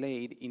burns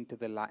late into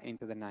the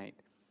night.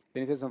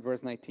 Then it says on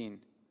verse 19.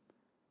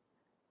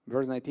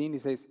 Verse 19,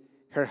 it says,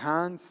 her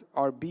hands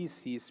are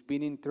busy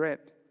spinning thread,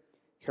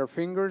 her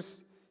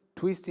fingers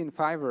twisting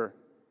fiber.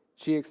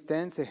 She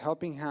extends a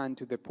helping hand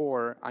to the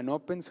poor and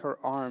opens her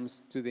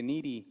arms to the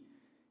needy.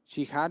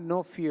 She had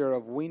no fear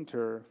of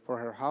winter for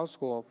her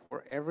household,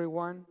 for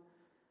everyone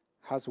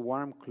has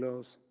warm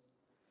clothes.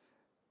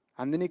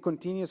 And then it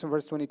continues in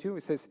verse 22.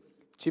 It says,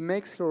 she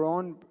makes her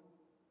own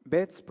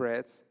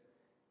bedspreads.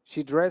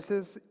 She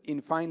dresses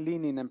in fine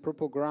linen and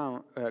purple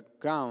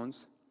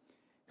gowns.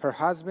 Her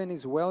husband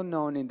is well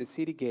known in the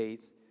city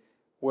gates,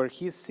 where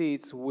he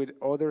sits with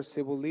other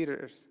civil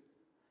leaders.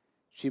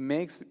 She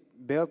makes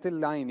belted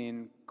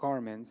linen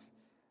garments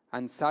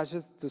and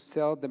sashes to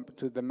sell them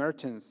to the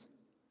merchants.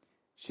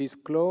 She is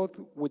clothed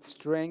with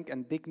strength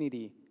and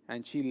dignity,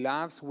 and she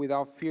laughs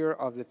without fear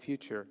of the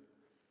future.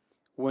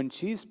 When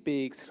she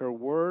speaks, her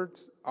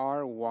words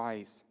are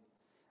wise,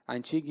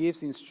 and she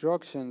gives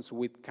instructions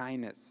with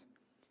kindness.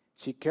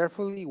 She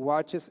carefully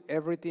watches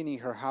everything in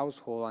her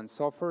household and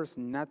suffers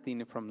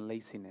nothing from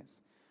laziness.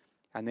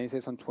 And then it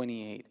says on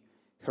 28,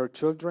 her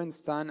children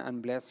stand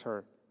and bless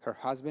her. Her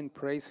husband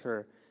praise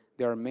her.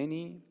 There are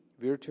many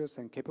virtuous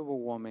and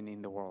capable women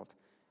in the world,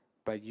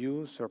 but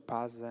you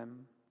surpass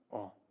them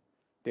all.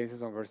 This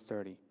is on verse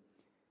 30.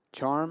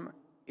 Charm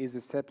is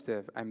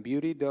deceptive, and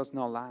beauty does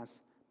not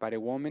last, but a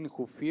woman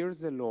who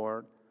fears the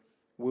Lord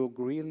will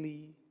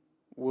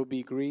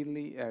be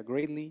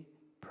greatly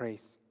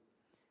praised.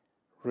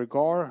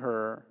 Regard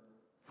her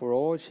for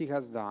all she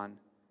has done.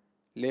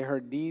 Let her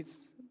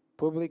deeds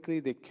publicly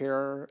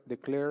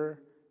declare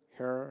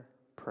her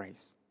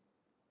praise.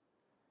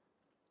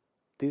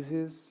 This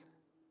is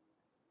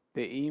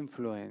the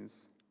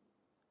influence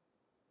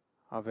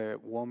of a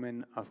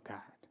woman of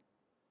God.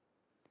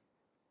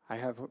 I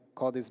have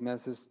called this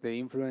message the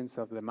influence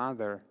of the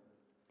mother,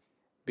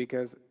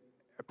 because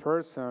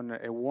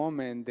a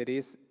woman that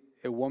is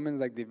a woman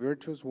like the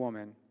virtuous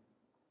woman,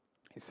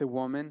 is a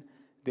woman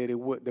that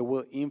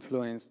will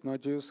influence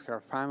not just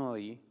her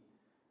family,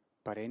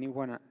 but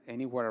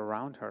anywhere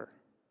around her.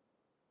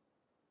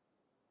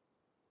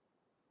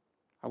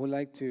 I would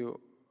like to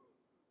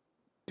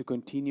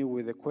continue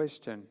with the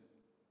question.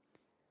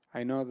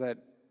 I know that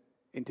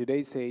in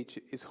today's age,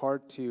 it's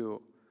hard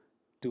to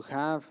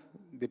have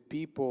the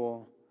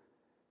people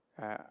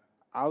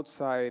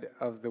outside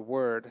of the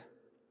word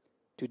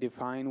to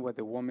define what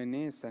the woman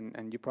is,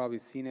 and you've probably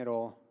seen it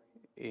all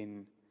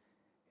in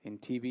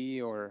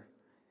TV, or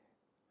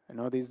I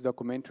know these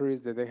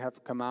documentaries that they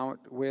have come out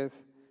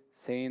with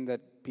saying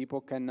that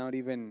people cannot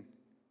even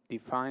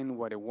define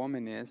what a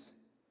woman is.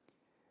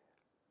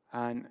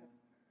 And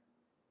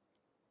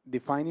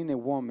defining a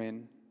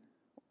woman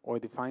or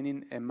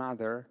defining a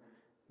mother,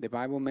 the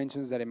Bible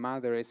mentions that a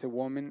mother is a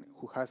woman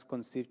who has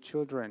conceived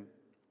children.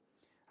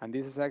 And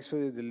this is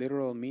actually the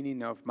literal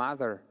meaning of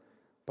mother.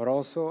 But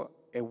also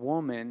a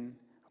woman,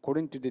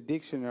 according to the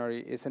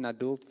dictionary, is an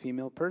adult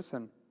female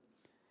person.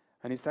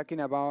 And it's talking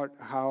about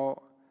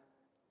how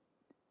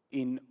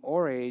in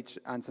our age,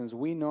 and since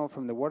we know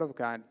from the Word of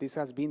God, this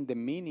has been the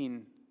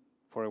meaning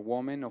for a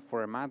woman or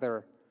for a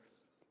mother.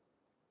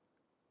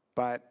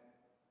 But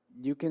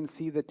you can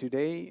see that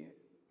today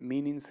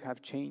meanings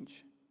have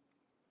changed.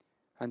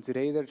 And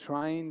today they're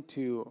trying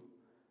to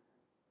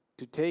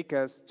take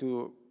us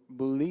to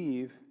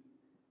believe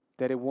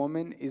that a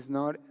woman is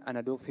not an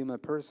adult female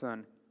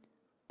person,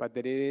 but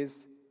that it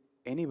is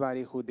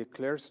anybody who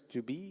declares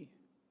to be.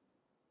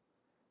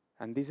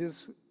 And this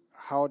is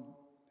how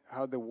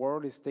the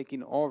world is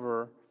taking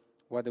over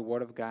what the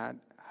Word of God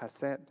has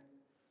said.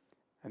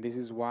 And this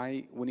is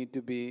why we need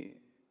to be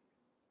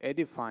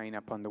edifying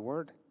upon the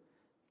Word,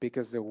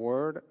 because the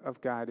Word of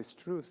God is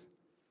truth.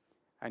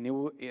 And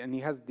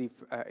it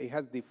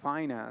has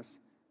defined us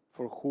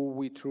for who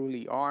we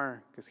truly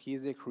are, because He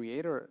is the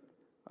creator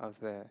of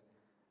the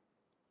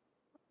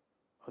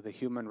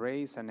human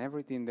race and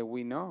everything that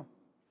we know.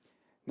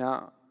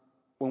 Now,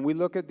 when we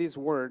look at these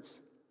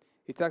words,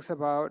 it talks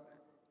about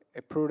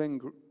a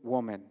prudent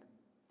woman.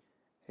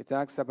 It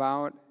talks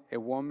about a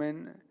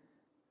woman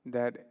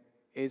that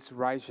is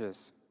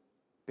righteous,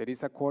 that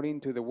is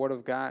according to the Word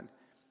of God.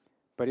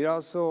 But it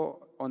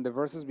also, on the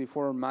verses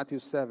before Matthew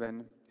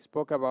 7,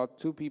 spoke about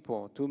two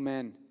people, two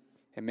men,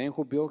 a man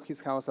who built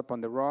his house upon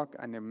the rock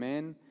and a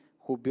man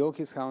who built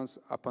his house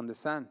upon the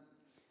sand.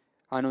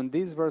 And on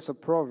this verse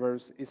of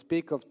Proverbs, it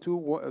speaks of two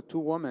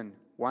women,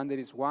 one that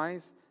is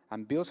wise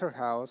and builds her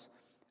house,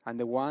 and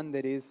the one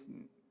that is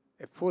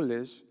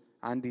foolish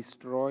and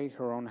destroys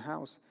her own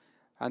house.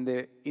 And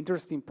the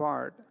interesting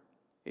part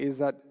is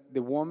that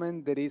the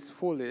woman that is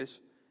foolish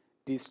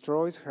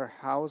destroys her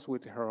house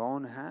with her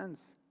own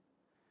hands.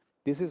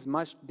 This is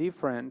much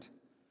different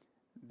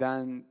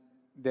than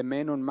the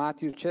men on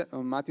Matthew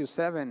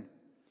 7.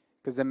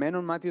 Because the men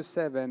on Matthew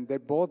 7, they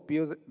both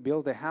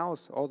built a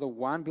house, although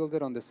one built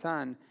it on the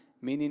sand,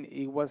 meaning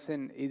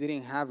it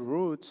didn't have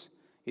roots,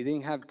 it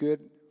didn't have good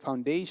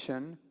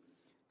foundation,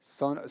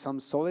 some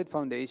solid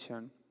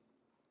foundation.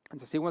 And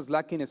since it was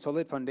lacking a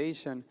solid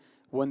foundation,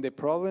 when the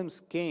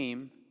problems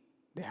came,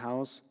 the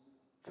house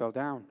fell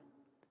down.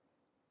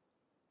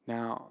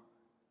 Now,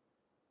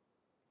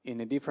 in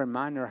a different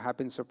manner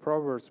happens to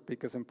Proverbs,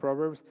 because in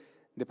Proverbs,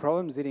 the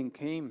problems didn't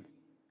came.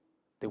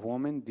 The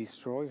woman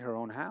destroyed her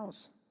own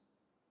house.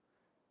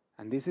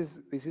 And this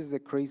is the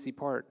crazy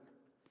part,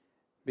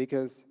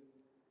 because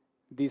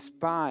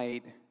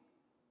despite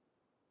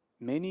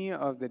many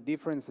of the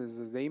differences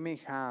that they may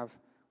have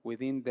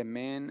within the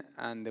man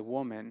and the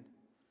woman,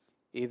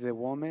 if the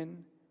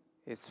woman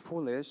is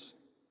foolish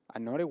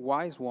and not a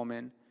wise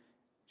woman,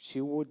 she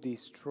would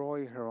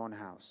destroy her own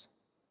house.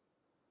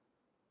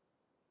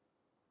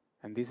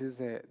 And this is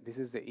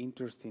the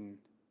interesting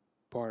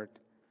part,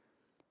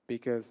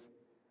 because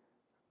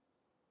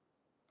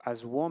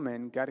as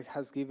woman, God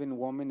has given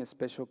woman a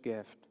special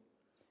gift.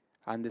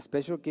 And the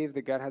special gift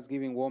that God has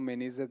given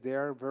women is that they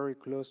are very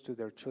close to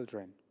their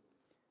children.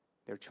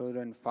 Their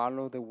children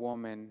follow the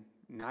woman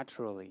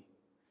naturally.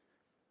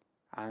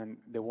 And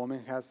the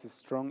woman has a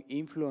strong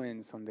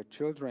influence on the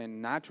children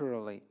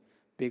naturally,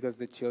 because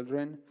the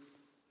children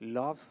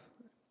love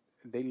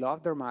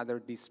their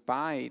mother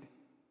despite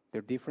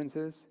their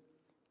differences,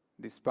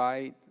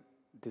 despite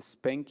the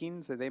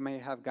spankings that they may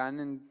have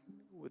gotten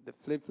with the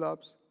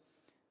flip-flops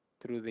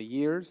through the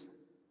years,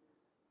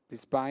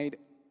 despite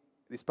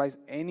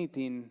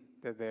anything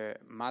that the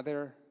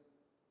mother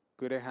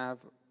could have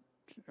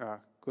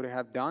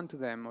done to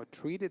them or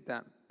treated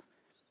them.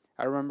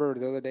 I remember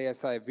the other day I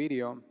saw a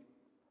video,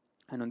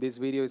 and on this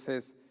video it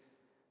says,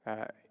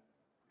 a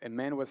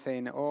man was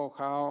saying, "Oh,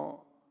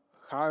 how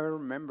I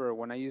remember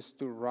when I used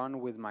to run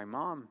with my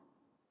mom."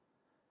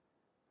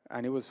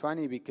 And it was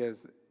funny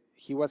because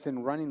he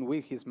wasn't running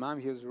with his mom,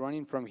 he was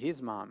running from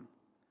his mom,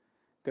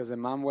 because the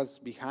mom was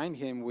behind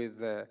him with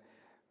the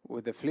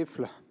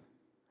flip-flop,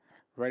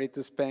 ready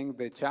to spank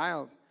the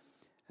child.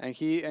 And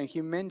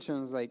he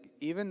mentions, like,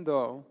 even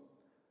though,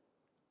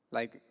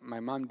 like, my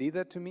mom did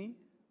that to me,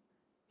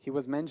 he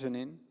was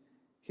mentioning,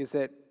 he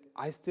said,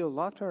 I still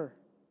loved her.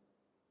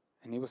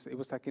 And he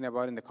was talking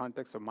about in the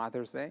context of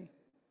Mother's Day.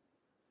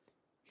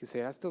 He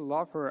said, I still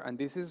love her. And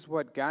this is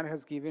what God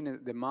has given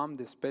the mom,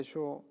 a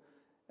special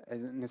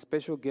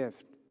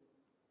gift,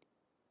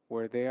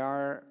 where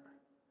the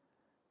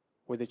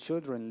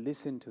children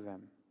listen to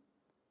them,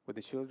 where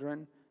the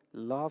children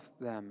love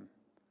them,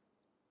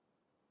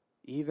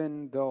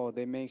 even though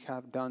they may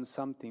have done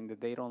something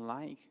that they don't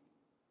like.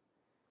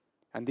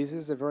 And this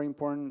is a very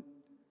important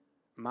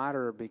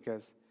matter,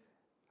 because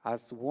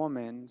as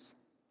women,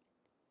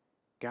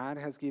 God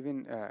has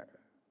given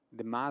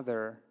the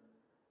mother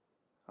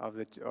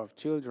of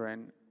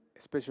children a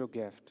special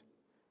gift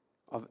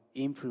of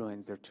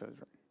influence their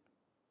children.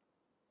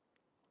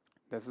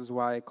 This is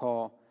why I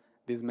call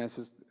this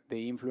message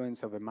the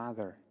influence of a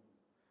mother,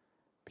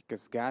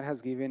 because God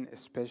has given a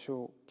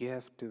special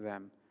gift to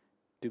them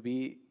to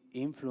be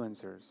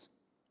influencers.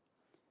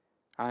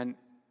 And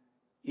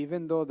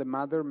even though the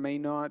mother may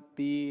not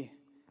be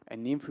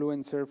an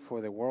influencer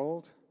for the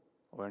world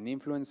or an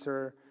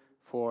influencer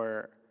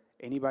for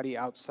anybody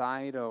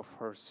outside of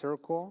her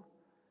circle,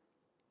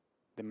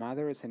 the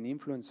mother is an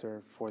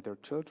influencer for their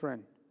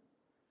children.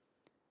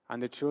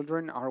 And the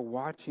children are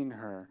watching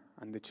her,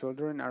 and the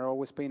children are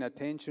always paying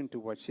attention to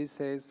what she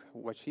says,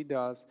 what she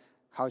does,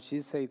 how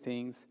she says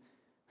things,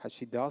 how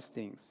she does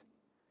things.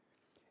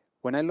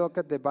 When I look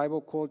at the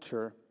Bible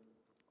culture,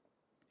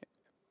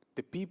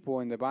 the people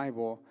in the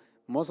Bible,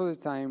 most of the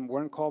time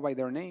weren't called by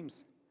their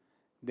names.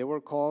 They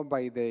were called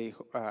by they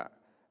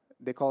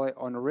call it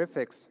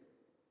honorifics.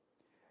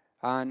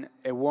 And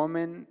a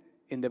woman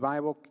in the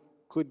Bible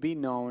could be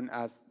known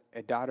as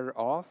a daughter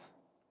of,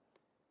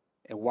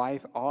 a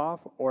wife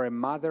of, or a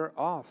mother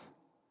of.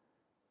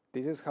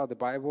 This is how the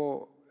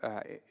Bible,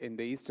 in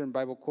the Eastern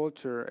Bible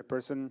culture, a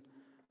person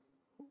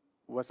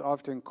was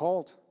often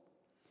called.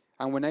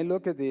 And when I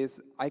look at this,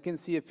 I can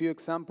see a few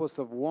examples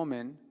of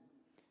women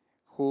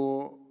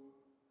who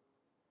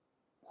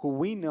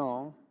we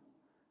know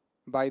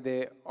by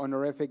the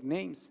honorific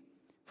names.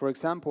 For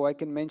example, I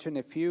can mention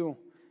a few,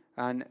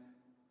 and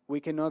we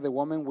can know the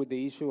woman with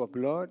the issue of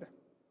blood.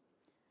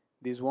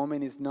 This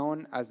woman is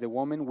known as the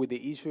woman with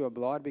the issue of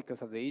blood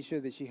because of the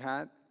issue that she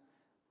had,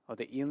 or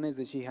the illness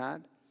that she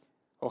had.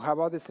 Or how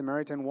about the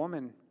Samaritan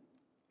woman?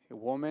 A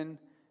woman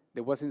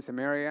that was in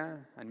Samaria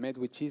and met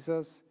with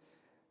Jesus.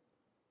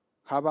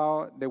 How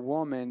about the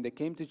woman that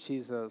came to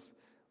Jesus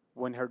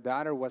when her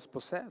daughter was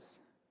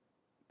possessed?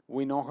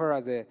 We know her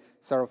as a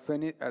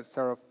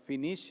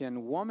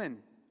Syrophoenician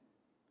woman.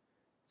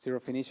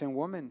 Syrophoenician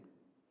woman.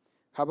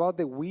 How about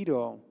the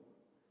widow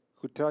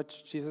who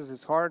touched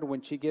Jesus' heart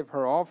when she gave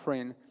her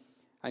offering,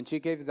 and she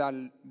gave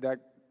the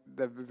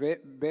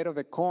bit of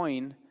a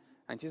coin,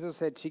 and Jesus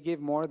said she gave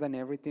more than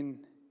everything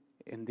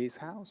in this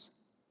house?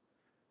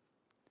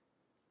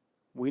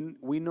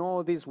 We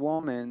know these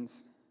women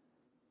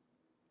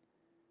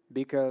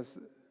because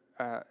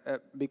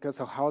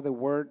of how the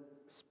word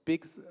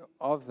speaks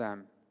of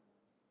them,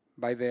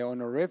 by the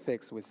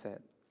honorifics, we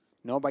said,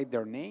 not by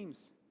their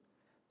names.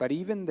 But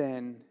even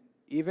then,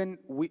 even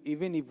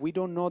if we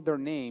don't know their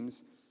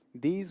names,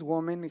 these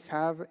women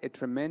have a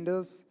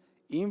tremendous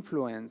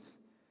influence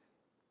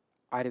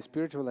at a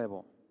spiritual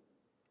level.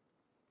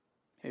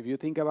 If you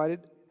think about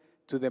it,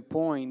 to the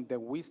point that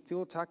we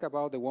still talk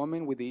about the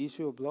woman with the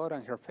issue of blood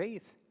and her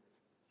faith,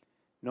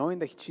 knowing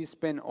that she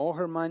spent all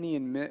her money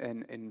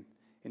in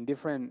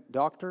different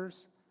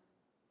doctors,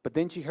 but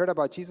then she heard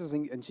about Jesus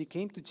and she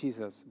came to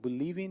Jesus,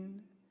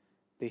 believing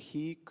that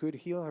he could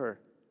heal her.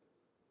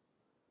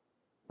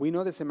 We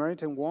know the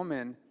Samaritan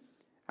woman,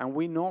 and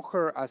we know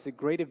her as a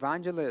great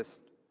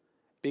evangelist,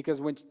 because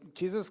when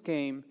Jesus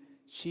came,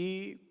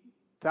 she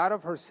thought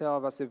of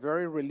herself as a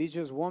very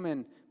religious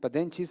woman, but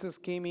then Jesus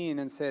came in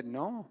and said,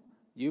 no,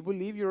 you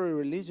believe you're a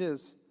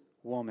religious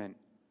woman,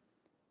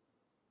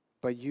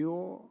 but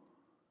you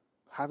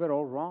have it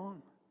all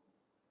wrong.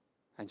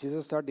 And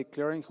Jesus started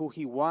declaring who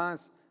he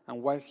was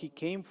and what he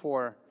came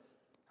for,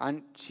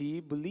 and she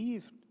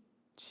believed.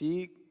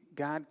 She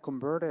got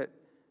converted,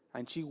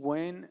 and she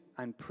went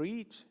and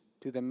preached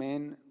to the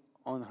men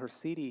on her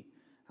city,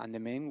 and the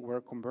men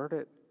were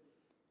converted.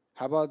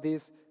 How about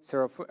this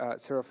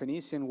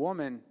Syrophoenician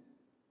woman?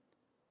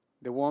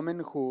 The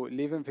woman who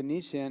lived in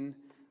Phoenician,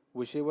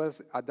 which she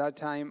was at that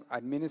time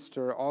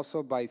administered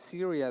also by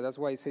Syria. That's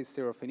why it says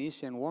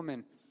Syrophoenician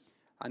woman.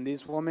 And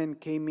this woman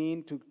came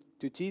in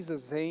to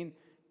Jesus saying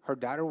her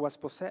daughter was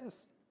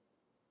possessed.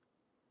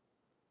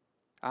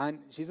 And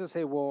Jesus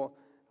said, well,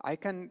 I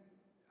can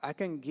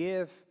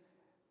give,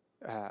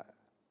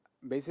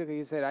 basically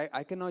he said,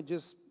 I cannot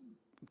just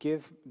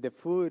give the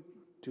food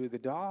to the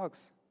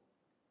dogs.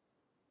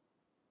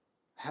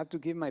 I have to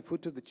give my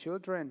food to the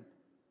children.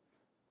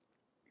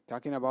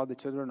 Talking about the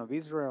children of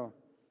Israel.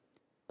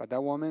 But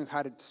that woman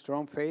had a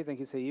strong faith, and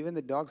he said, even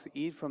the dogs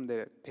eat from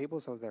the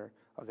tables of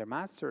their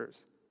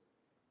masters.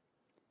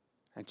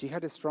 And she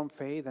had a strong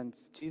faith, and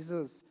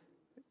Jesus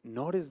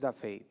noticed that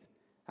faith.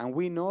 And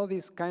we know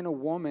these kind of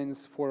women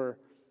for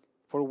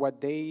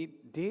what they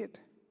did.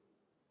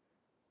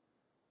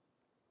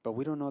 But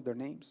we don't know their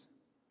names.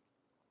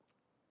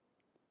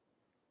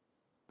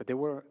 But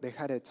they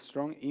had a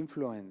strong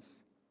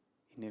influence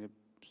in a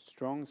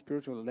strong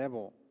spiritual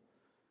level.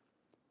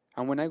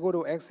 And when I go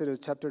to Exodus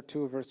chapter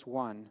 2, verse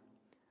 1,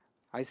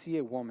 I see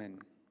a woman.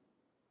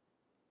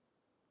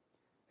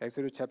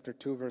 Exodus chapter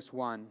 2, verse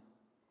 1.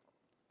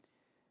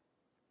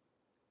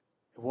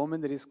 A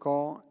woman that is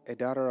called a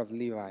daughter of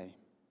Levi.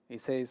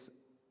 It says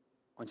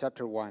on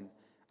chapter 1,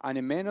 and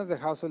a man of the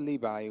house of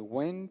Levi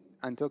went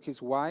and took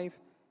as wife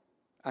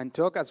a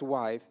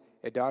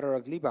daughter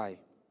of Levi. It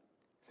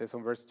says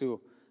on verse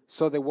 2,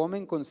 so the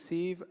woman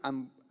conceived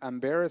and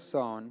bare a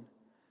son,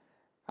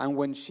 and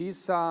when she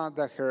saw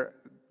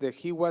that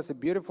he was a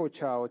beautiful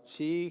child,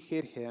 she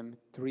hid him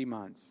 3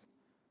 months.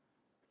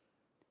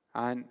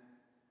 And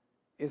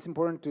it's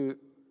important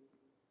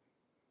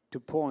to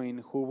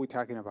point who we're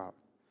talking about.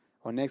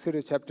 On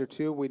Exodus chapter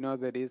 2, we know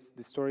that it's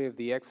the story of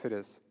the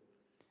Exodus.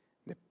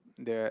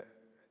 The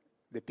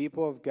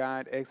people of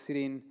God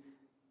exiting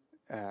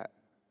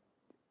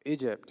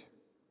Egypt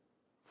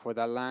for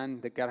that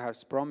land that God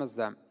has promised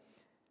them.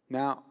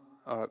 Now,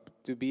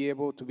 to be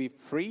able to be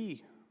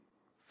free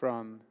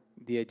from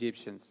the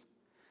Egyptians.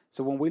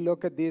 So when we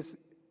look at these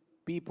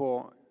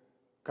people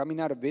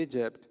coming out of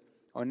Egypt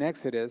on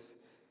Exodus,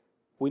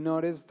 we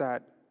notice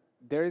that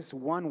there is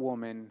one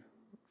woman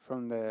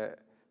from the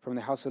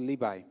house of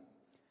Levi.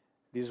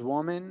 This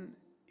woman,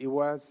 it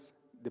was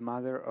the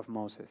mother of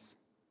Moses.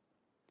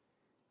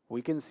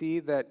 We can see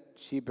that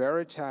she bare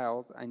a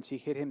child and she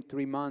hid him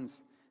 3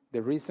 months.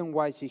 The reason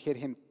why she hid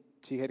him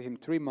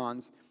 3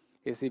 months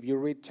is if you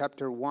read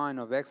chapter 1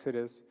 of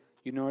Exodus,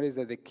 you notice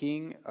that the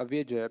king of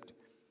Egypt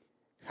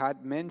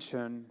had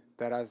mentioned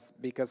that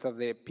because of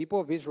the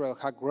people of Israel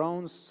had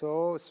grown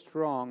so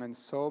strong and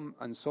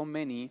so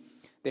many,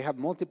 they have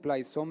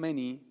multiplied so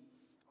many,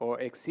 or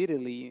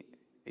exceedingly,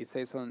 it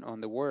says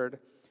on the word,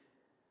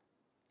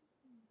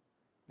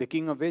 the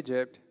king of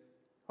Egypt,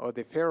 or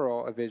the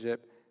Pharaoh of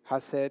Egypt,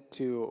 has said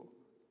to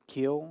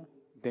kill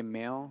the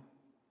male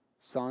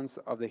sons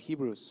of the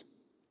Hebrews.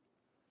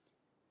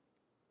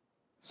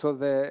 So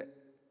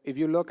if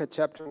you look at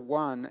chapter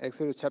 1,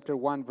 Exodus chapter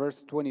 1,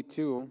 verse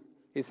 22,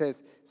 it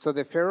says, so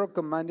the Pharaoh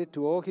commanded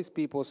to all his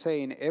people,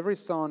 saying, every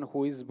son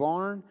who is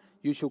born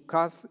you should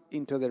cast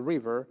into the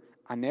river,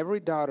 and every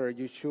daughter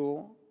you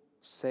should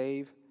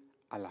save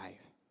alive.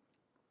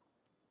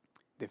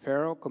 The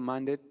Pharaoh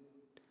commanded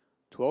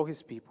to all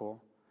his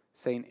people,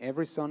 saying,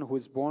 every son who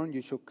is born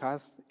you should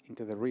cast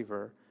into the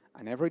river,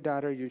 and every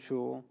daughter you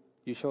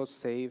shall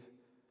save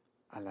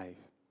alive.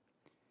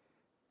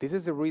 This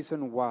is the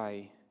reason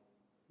why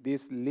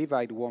this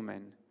Levite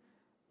woman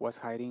was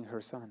hiding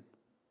her son.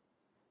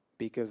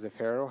 Because the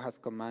Pharaoh has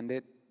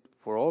commanded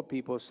for all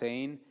people,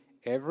 saying,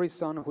 every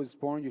son who is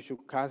born you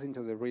should cast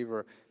into the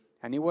river.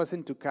 And it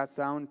wasn't to cast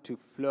down to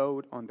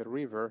float on the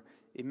river.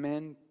 It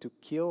meant to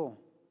kill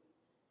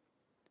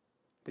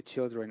the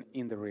children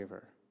in the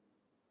river.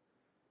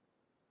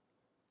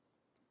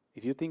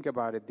 If you think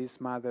about it,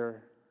 this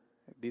mother,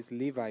 this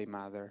Levite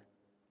mother,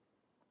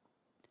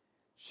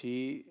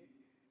 she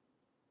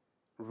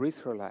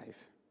risked her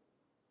life.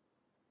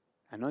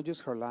 And not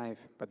just her life,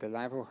 but the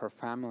life of her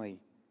family,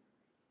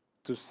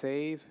 to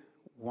save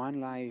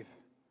one life,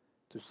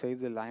 to save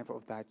the life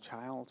of that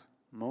child,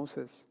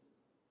 Moses.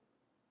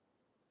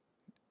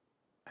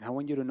 And I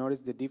want you to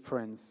notice the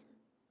difference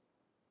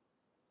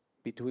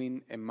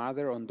between a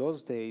mother on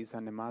those days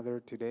and a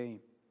mother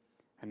today.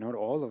 And not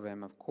all of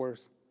them, of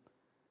course.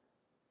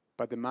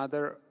 But the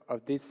mother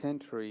of this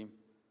century,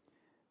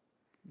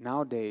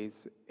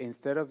 nowadays,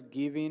 instead of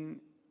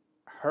giving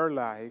her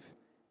life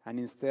and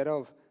instead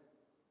of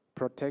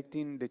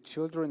protecting the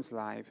children's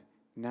life,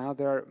 now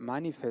they're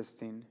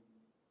manifesting,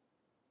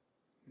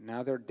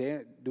 now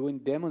they're doing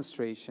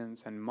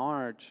demonstrations and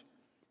march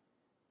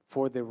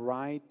for the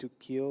right to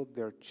kill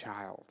their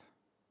child,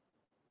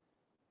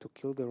 to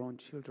kill their own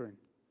children.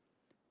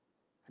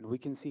 And we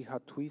can see how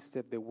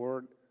twisted the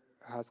word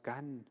has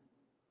gotten.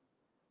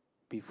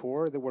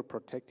 Before, they were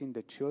protecting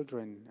the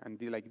children,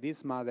 and like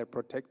this mother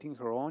protecting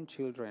her own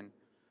children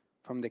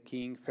from the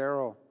king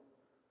Pharaoh.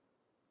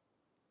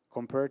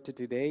 Compared to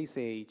today's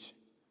age,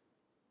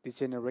 this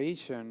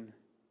generation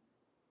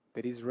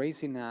that is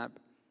raising up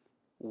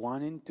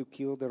wanting to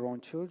kill their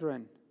own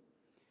children.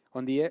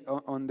 On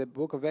the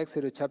book of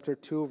Exodus chapter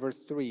 2 verse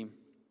 3,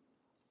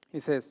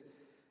 it says,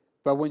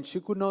 but when she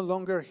could no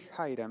longer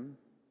hide them,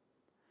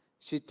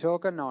 she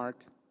took an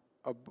ark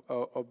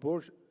of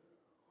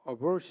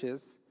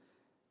bushes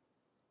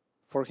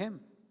for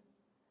him,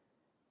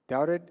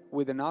 dotted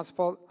with an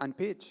asphalt and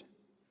pitch,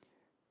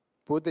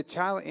 put the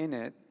child in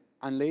it,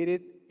 and laid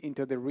it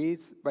into the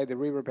reeds by the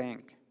river's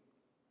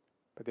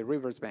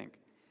bank.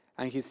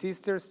 And his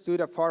sister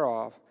stood afar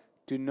off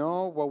to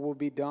know what would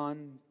be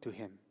done to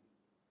him.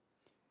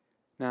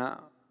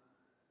 Now,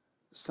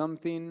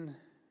 something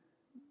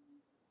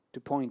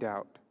to point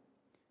out.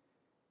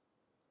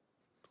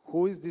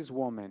 Who is this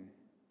woman?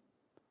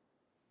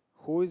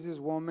 Who is this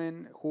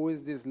woman? Who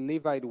is this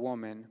Levite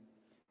woman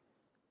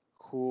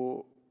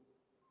who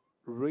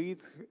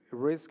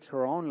risked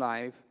her own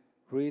life,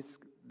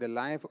 risked the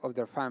life of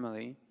their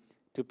family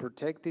to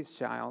protect this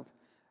child?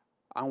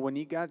 And when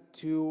it got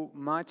too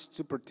much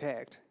to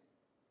protect,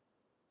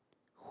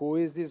 who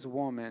is this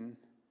woman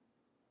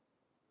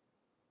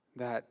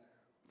that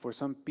for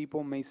some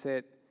people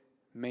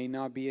may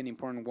not be an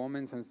important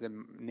woman since the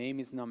name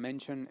is not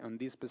mentioned on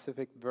this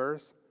specific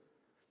verse?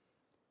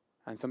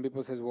 And some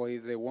people says, well,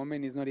 if the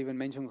woman is not even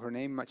mentioning her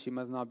name, she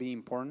must not be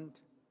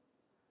important.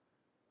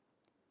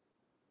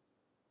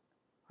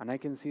 And I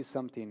can see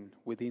something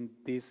within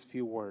these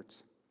few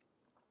words.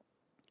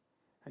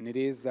 And it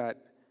is that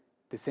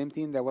the same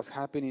thing that was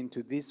happening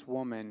to this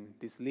woman,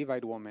 this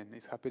Levite woman,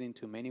 is happening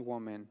to many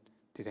women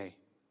today.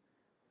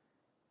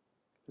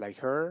 Like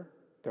her,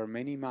 there are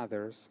many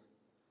mothers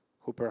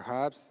who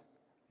perhaps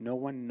no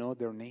one knows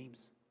their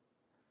names.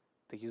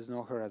 They just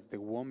know her as the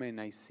woman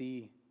I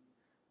see.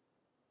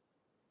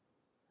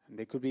 And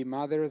they could be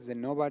mothers that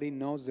nobody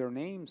knows their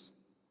names.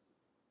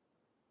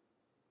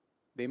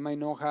 They might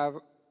not have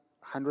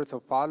hundreds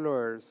of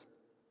followers.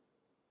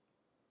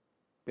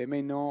 They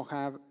might not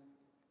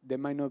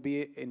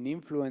be an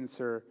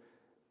influencer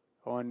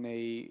on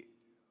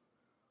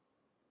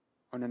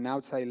an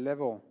outside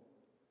level.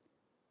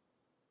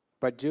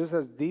 But just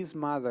as this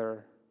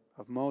mother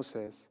of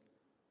Moses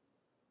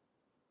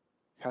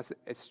has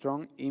a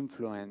strong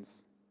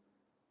influence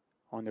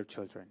on their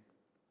children.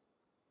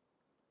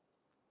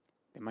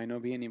 They might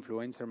not be an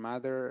influencer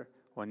mother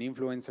or an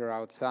influencer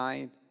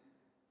outside,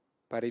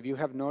 but if you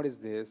have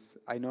noticed this,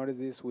 I noticed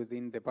this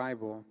within the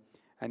Bible,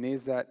 and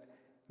is that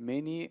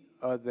many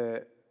of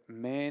the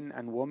men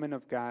and women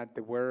of God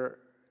that were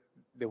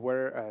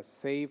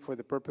saved for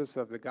the purpose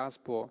of the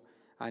gospel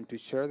and to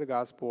share the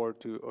gospel,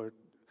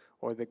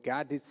 or that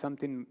God did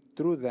something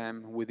through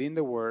them within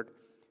the word,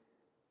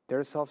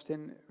 there's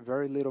often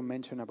very little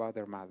mention about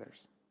their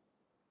mothers.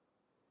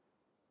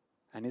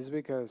 And it's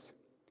because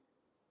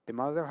the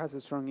mother has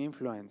a strong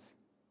influence.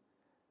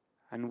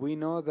 And we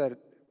know that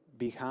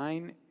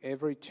behind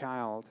every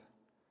child,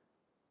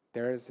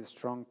 there is a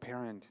strong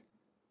parent,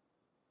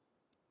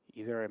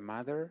 either a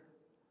mother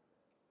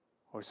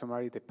or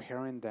somebody to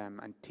parent them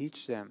and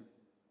teach them.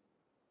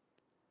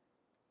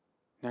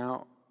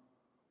 Now,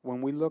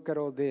 when we look at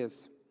all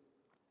this,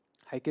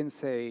 I can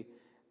say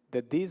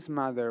that this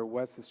mother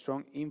was a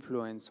strong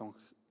influence on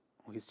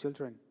his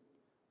children,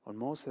 on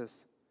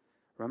Moses.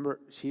 Remember,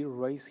 she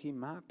raised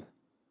him up.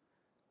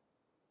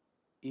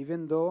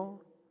 Even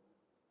though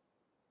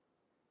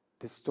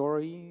the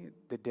story,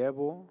 the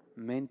devil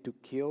meant to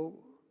kill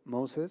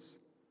Moses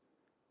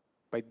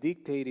by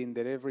dictating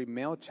that every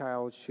male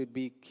child should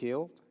be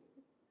killed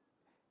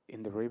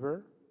in the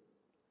river,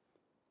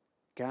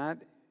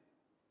 God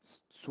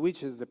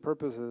switches the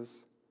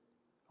purposes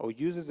or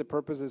uses the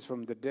purposes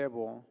from the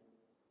devil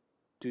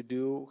to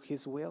do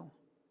his will.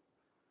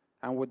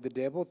 And what the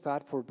devil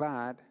thought for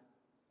bad,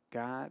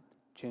 God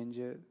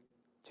changes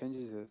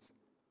it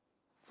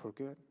for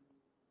good.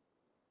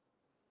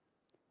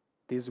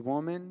 This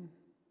woman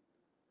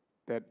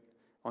that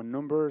on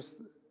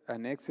Numbers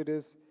and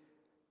Exodus,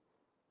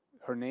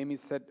 her name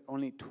is said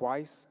only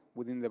twice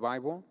within the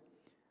Bible.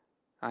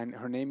 And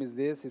her name is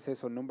this. It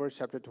says on Numbers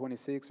chapter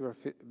 26,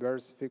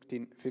 verse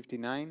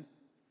 59.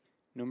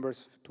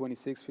 Numbers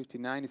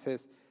 26:59. It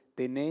says,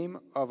 the name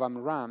of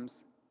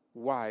Amram's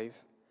wife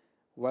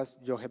was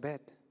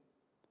Jochebed,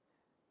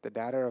 the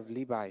daughter of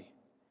Levi,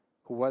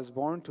 who was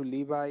born to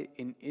Levi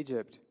in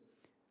Egypt.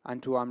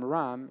 And to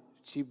Amram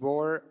she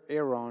bore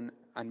Aaron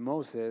and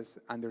Moses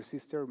and their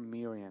sister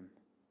Miriam.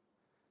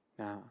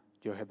 Now,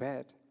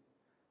 Jochebed,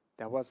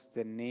 that was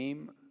the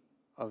name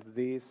of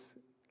this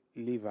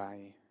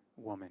Levi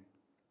woman.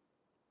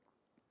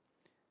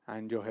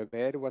 And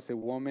Jochebed was a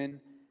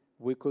woman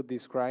we could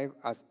describe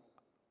as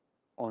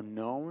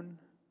unknown.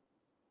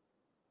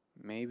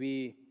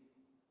 Maybe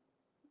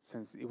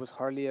since it was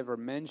hardly ever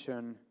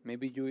mentioned,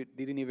 maybe you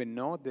didn't even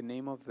know the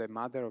name of the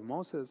mother of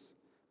Moses.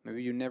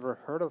 Maybe you never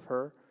heard of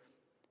her.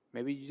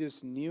 Maybe you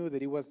just knew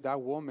that it was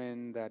that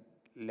woman that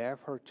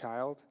left her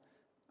child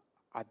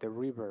at the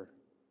river.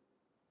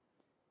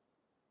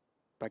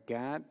 But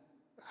God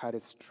had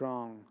a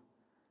strong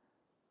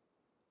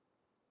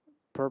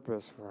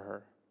purpose for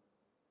her.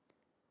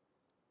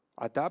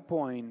 At that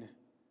point,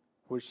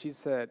 where she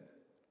said,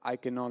 I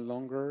can no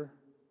longer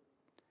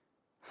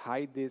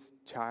hide this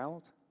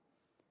child,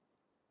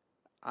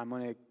 I'm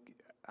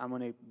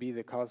gonna be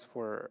the cause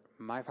for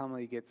my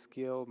family gets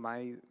killed,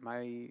 my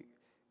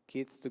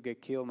kids to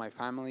get killed, my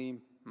family,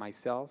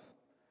 myself.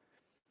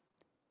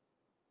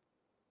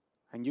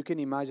 And you can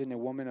imagine a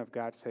woman of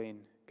God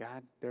saying,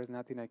 God, there's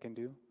nothing I can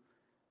do,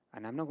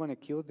 and I'm not going to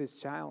kill this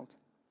child,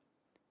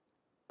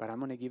 but I'm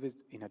going to give it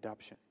in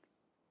adoption.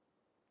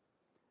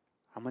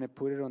 I'm going to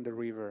put it on the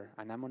river,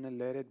 and I'm going to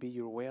let it be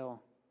your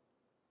will.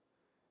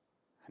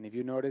 And if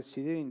you notice,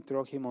 she didn't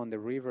throw him on the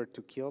river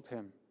to kill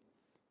him.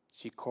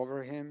 She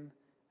covered him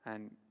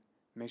and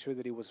made sure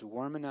that it was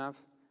warm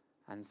enough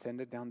and sent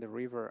it down the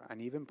river,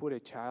 and even put a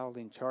child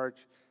in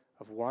charge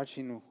of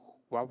watching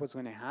what was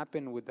going to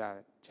happen with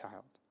that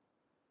child.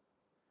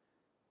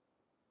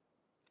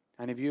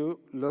 And if you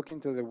look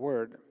into the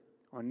word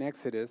on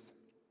Exodus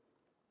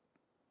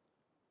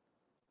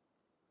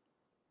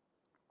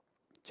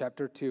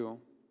chapter 2,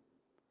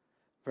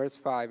 verse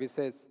 5, it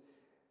says,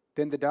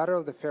 then the daughter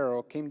of the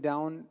Pharaoh came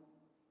down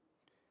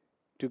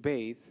to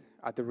bathe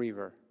at the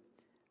river,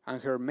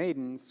 and her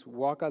maidens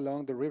walked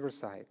along the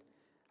riverside.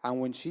 And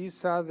when she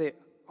saw the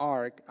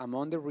ark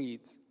among the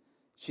reeds,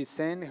 she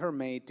sent her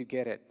maid to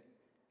get it.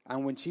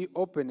 And when she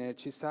opened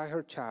it, she saw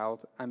her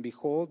child, and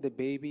behold, the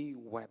baby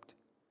wept.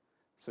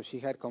 So she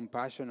had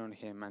compassion on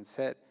him and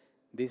said,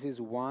 this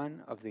is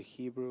one of the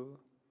Hebrew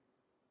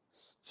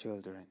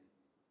children.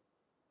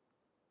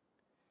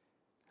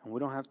 And we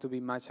don't have to be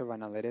much of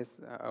an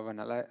analyst,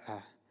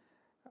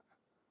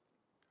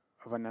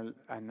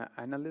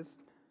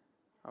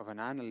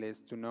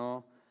 analyst to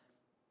know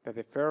that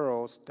the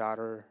Pharaoh's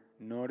daughter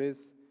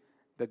noticed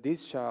that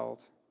this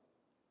child,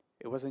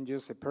 it wasn't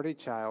just a pretty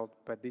child,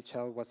 but this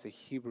child was a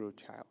Hebrew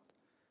child.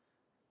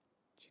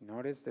 She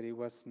noticed that it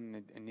was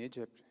an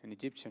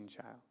Egyptian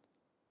child.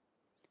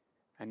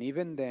 And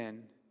even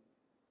then,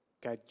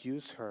 God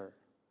used her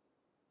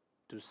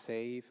to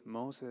save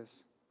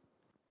Moses.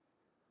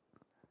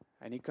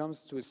 And it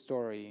comes to a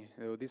story,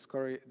 though this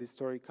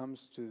story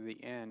comes to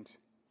the end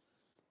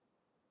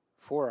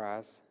for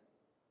us,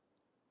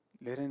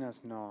 letting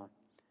us know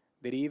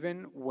that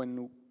even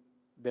when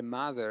the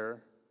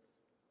mother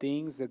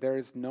thinks that there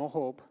is no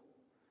hope,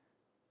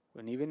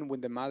 even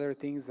when the mother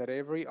thinks that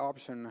every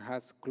option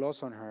has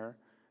closed on her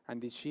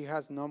and that she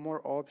has no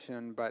more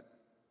option but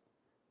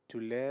to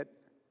let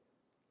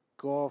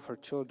go of her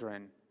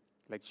children,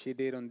 like she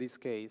did on this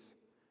case,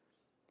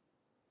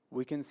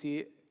 we can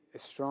see a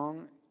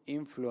strong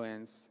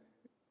influence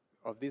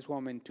of this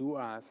woman to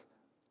us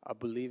of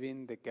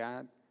believing that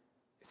God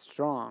is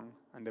strong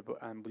and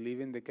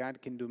believing that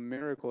God can do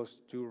miracles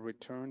to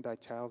return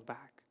that child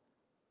back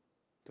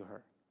to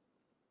her.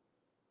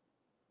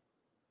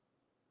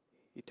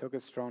 It took a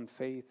strong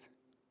faith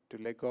to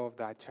let go of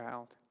that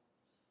child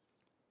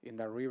in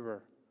that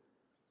river,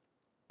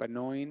 but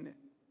knowing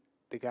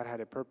that God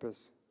had a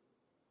purpose.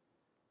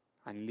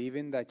 And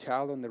leaving that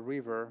child on the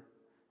river,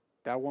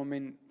 that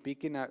woman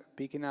picking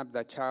up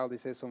that child, it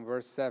says on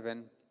verse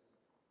 7,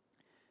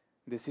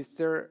 the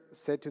sister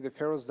said to the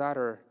Pharaoh's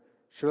daughter,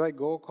 should I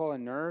go call a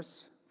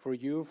nurse for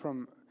you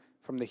from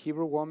the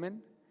Hebrew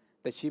woman,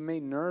 that she may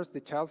nurse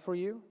the child for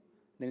you?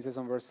 Then it says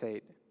on verse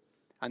 8,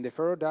 and the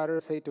Pharaoh's daughter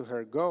said to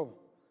her, go.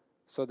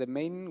 So the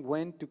maiden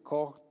went to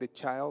call the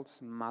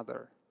child's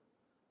mother.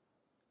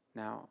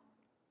 Now,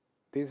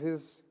 this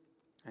is,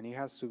 and it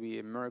has to be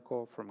a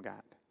miracle from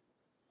God.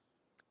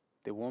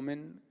 The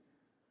woman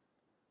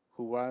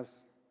who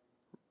was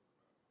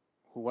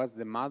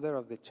the mother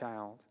of the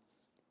child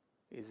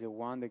is the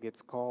one that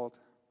gets called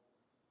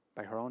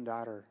by her own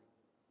daughter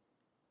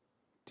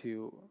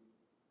to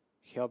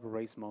help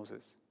raise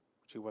Moses.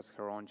 She was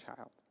her own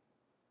child.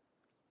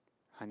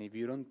 And if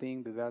you don't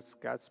think that that's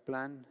God's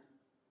plan,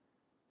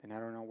 then I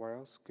don't know where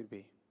else could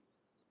be.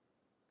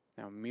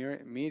 Now,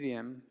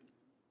 Miriam,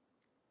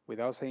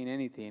 without saying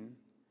anything,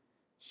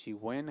 she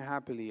went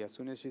happily as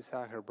soon as she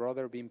saw her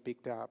brother being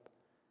picked up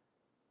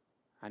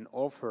and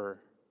offered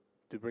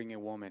to bring a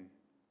woman.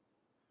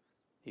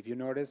 If you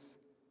notice,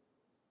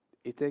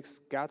 it takes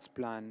God's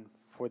plan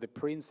for the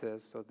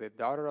princess, or the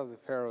daughter of the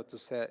Pharaoh, to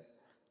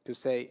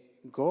say,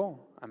 go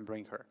and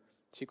bring her.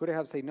 She could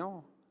have said,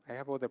 no, I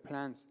have other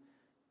plans.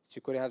 She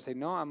could have said,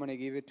 no, I'm going to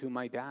give it to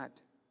my dad.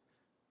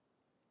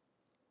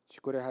 She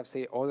could have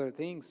said other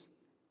things,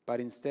 but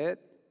instead,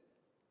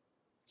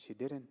 she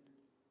didn't.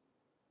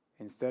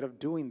 Instead of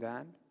doing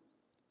that,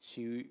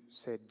 she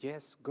said,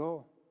 yes,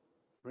 go,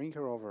 bring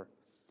her over.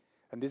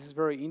 And this is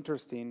very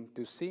interesting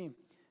to see,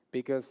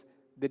 because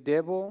the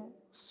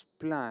devil's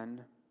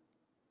plan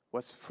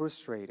was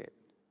frustrated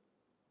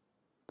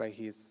by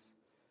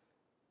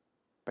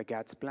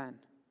God's plan.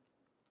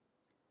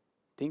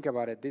 Think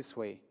about it this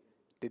way.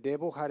 The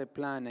devil had a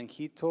plan, and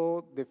he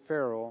told the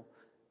Pharaoh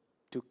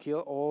to kill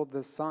all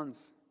the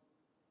sons.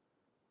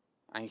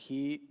 And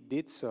he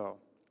did so.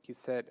 He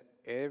said,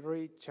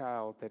 every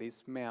child that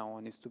is male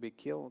and is to be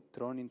killed,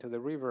 thrown into the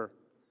river.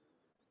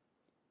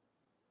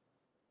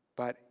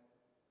 But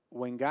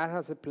when God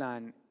has a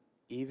plan,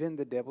 even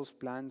the devil's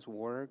plans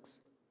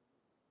works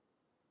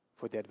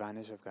for the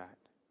advantage of God.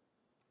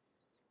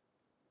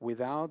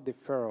 Without the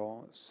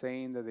Pharaoh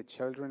saying that the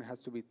children has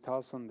to be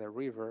tossed on the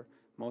river,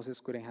 Moses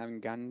couldn't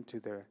have gotten to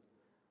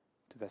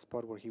the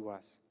spot where he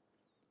was.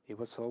 It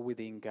was all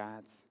within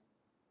God's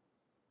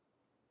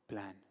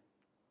plan.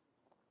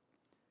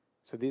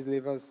 So this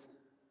leaves us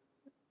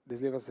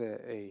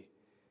a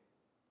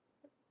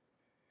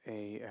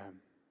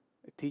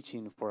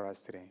teaching for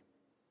us today,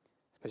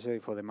 especially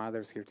for the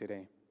mothers here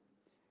today.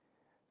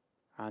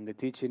 And the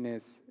teaching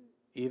is,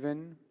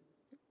 even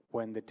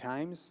when the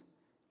times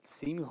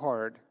seem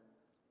hard,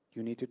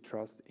 you need to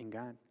trust in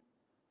God.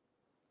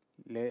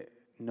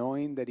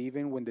 Knowing that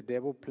even when the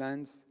devil's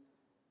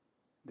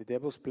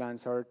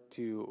plans are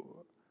to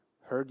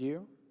hurt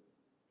you,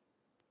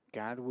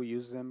 God will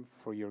use them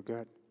for your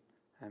good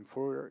and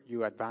for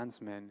your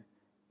advancement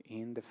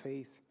in the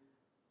faith,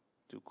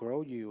 to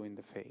grow you in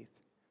the faith.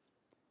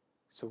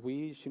 So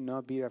we should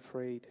not be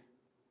afraid,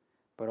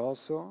 but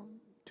also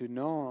to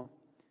know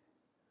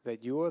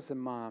that you as a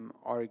mom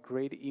are a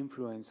great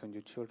influence on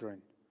your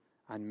children.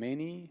 And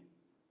many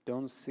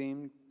don't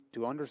seem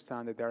to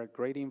understand that they are a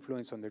great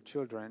influence on their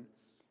children.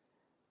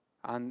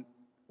 And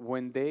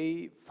when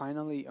they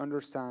finally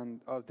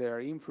understand of their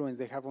influence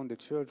they have on the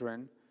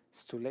children,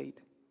 it's too late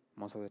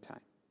most of the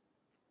time.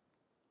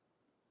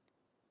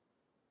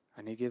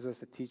 And he gives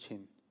us a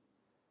teaching.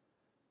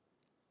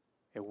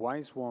 A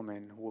wise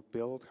woman will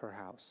build her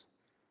house,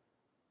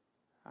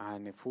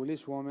 and a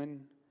foolish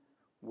woman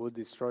will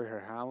destroy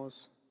her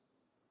house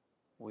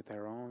with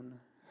her own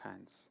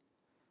hands.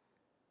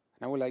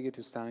 And I would like you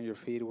to stand on your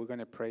feet. We're going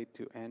to pray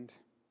to end.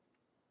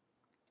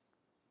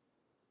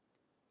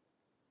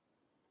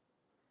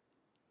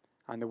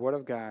 And the Word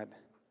of God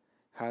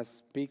has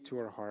speak to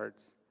our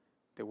hearts.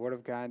 The Word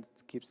of God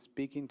keeps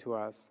speaking to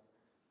us.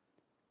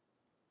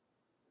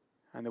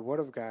 And the Word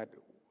of God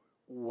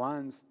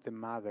wants the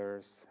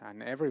mothers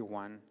and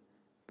everyone,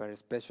 but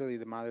especially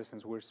the mothers,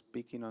 since we're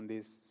speaking on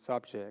this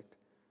subject,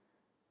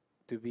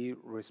 to be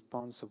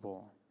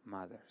responsible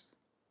mothers.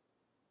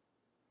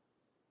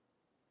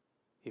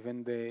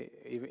 Even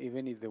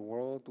if the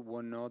world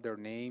won't know their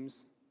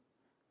names,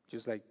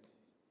 just like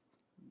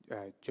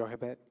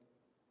Jochebed,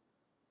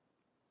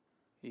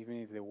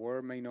 even if the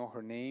world may know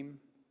her name,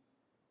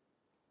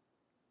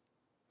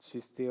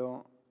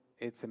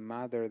 it's a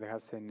mother that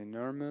has an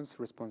enormous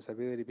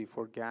responsibility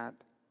before God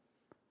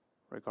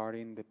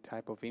regarding the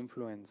type of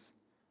influence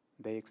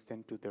they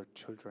extend to their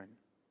children.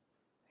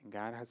 And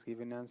God has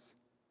given us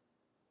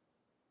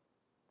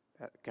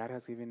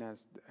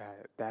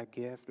that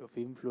gift of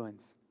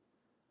influence.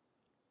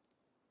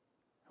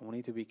 And we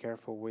need to be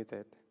careful with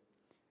it.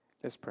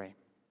 Let's pray.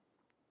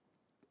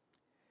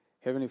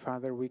 Heavenly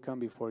Father, we come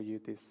before you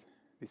this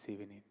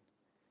evening,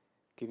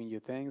 giving you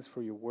thanks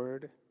for your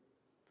word,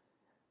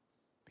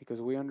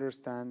 because we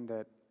understand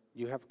that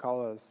you have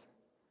called us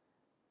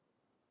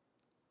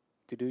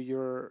to do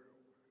your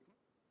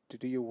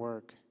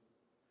work.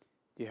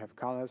 You have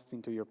called us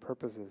into your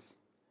purposes,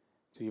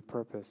 to your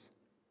purpose.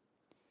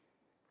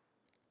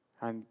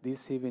 And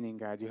this evening,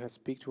 God, you have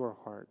speak to our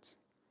hearts.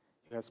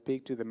 You have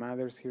speak to the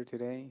mothers here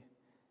today,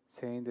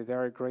 saying that they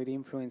are a great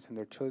influence on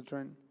their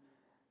children.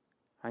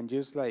 And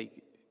just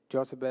like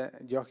Jochebed,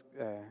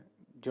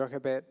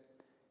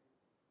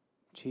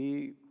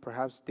 she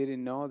perhaps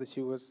didn't know that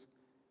she was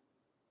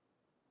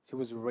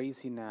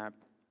raising up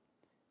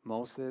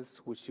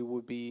Moses, which she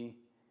would be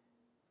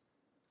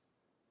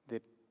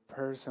the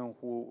person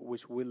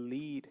which will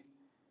lead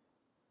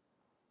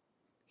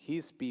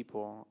his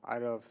people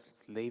out of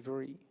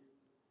slavery.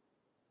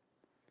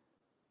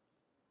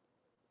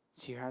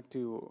 She had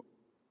to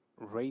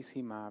raise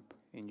him up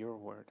in your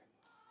word.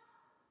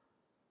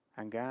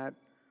 And God,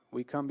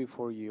 we come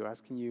before you,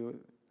 asking you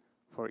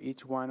for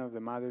each one of the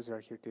mothers that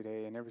are here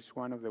today and every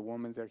one of the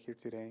women that are here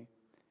today,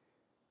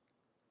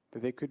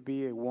 that they could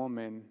be a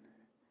woman,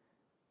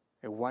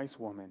 a wise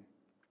woman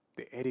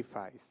that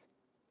edifies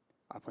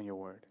upon your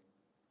word.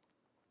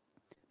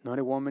 Not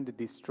a woman that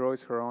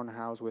destroys her own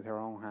house with her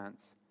own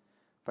hands,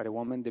 but a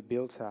woman that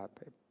builds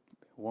up, a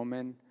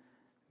woman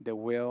that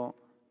will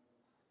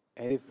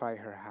edify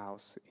her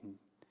house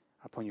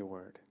upon your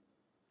word.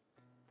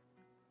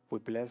 We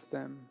bless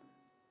them,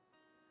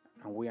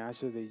 and we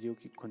ask you that you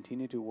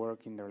continue to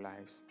work in their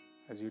lives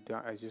as you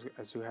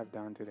have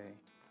done today.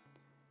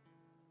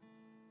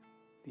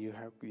 You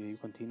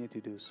continue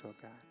to do so,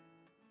 God.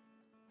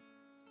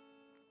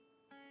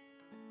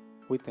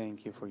 We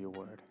thank you for your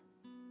word.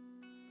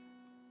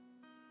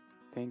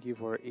 Thank you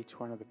for each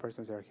one of the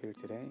persons that are here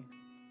today,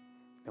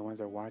 the ones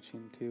that are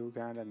watching too,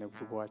 God, and they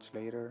will watch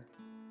later.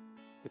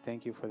 We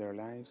thank you for their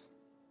lives,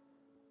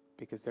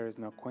 because there is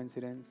no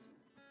coincidence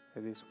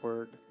that this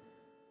word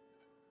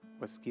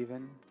was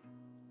given.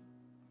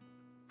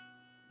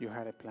 You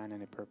had a plan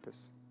and a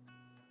purpose.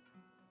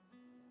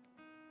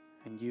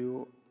 And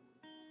you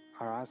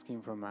are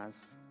asking from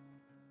us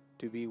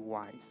to be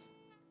wise.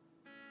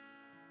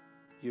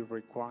 You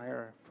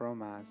require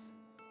from us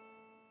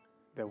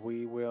that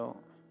we will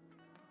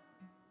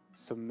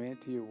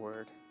submit to your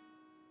word,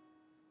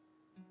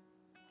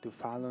 to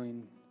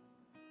following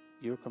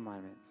your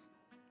commandments.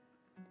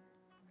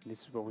 And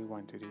this is what we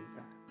want to do,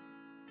 God.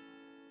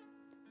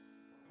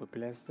 We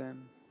bless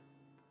them.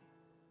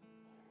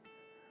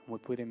 We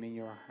put them in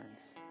your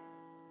hands,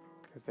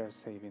 because they're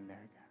safe in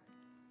there, God.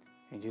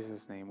 In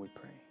Jesus' name we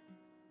pray.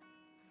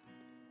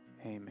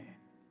 Amen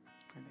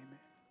and amen.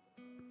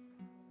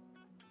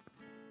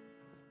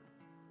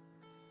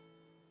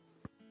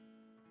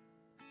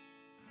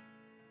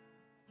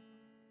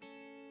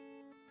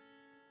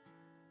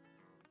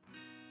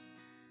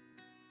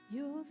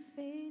 Your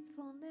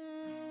faithfulness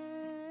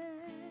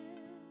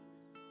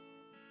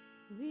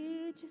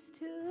reaches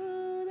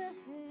to the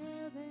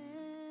heavens.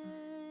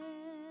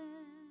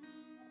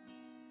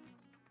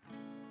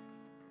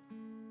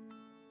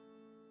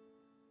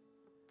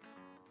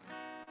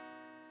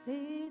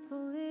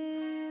 Faithful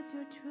is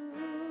your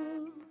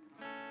truth.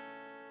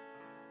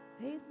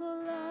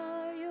 Faithful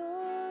are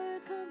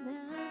your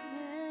commandments.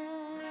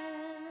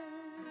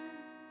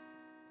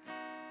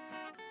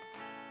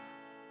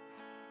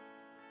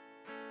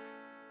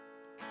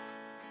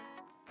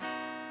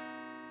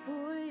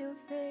 For your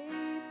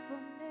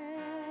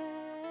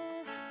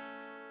faithfulness,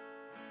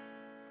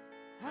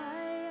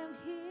 I am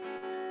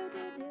here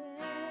today. Yes.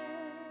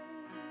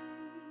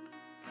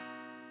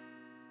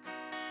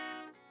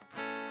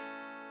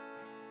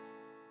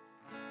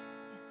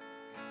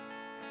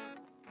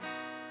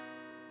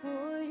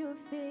 For your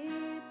faithfulness,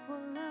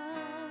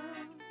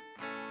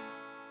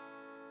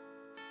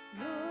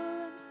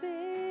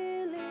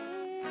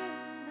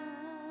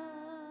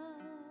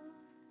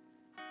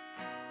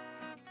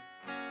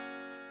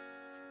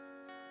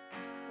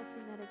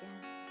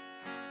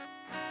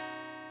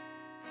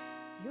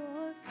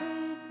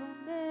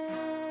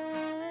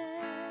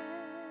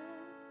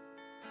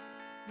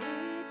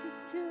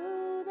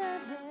 to the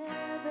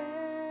heavens.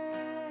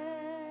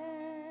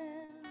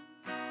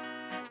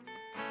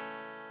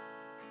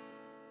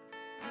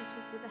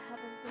 Reaches to the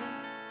heavens,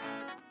 Lord.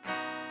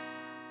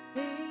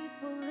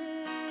 Faithful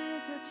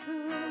is your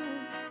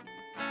truth.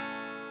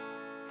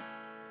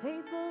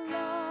 Faithful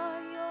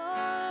are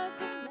your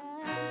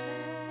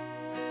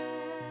commandments.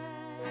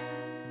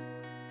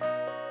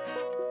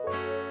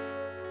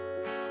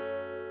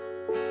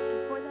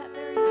 And for that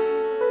very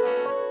reason,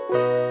 Lord,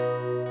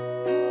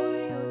 for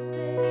your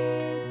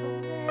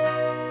faithfulness,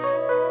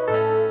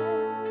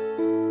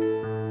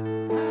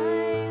 I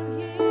am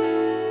here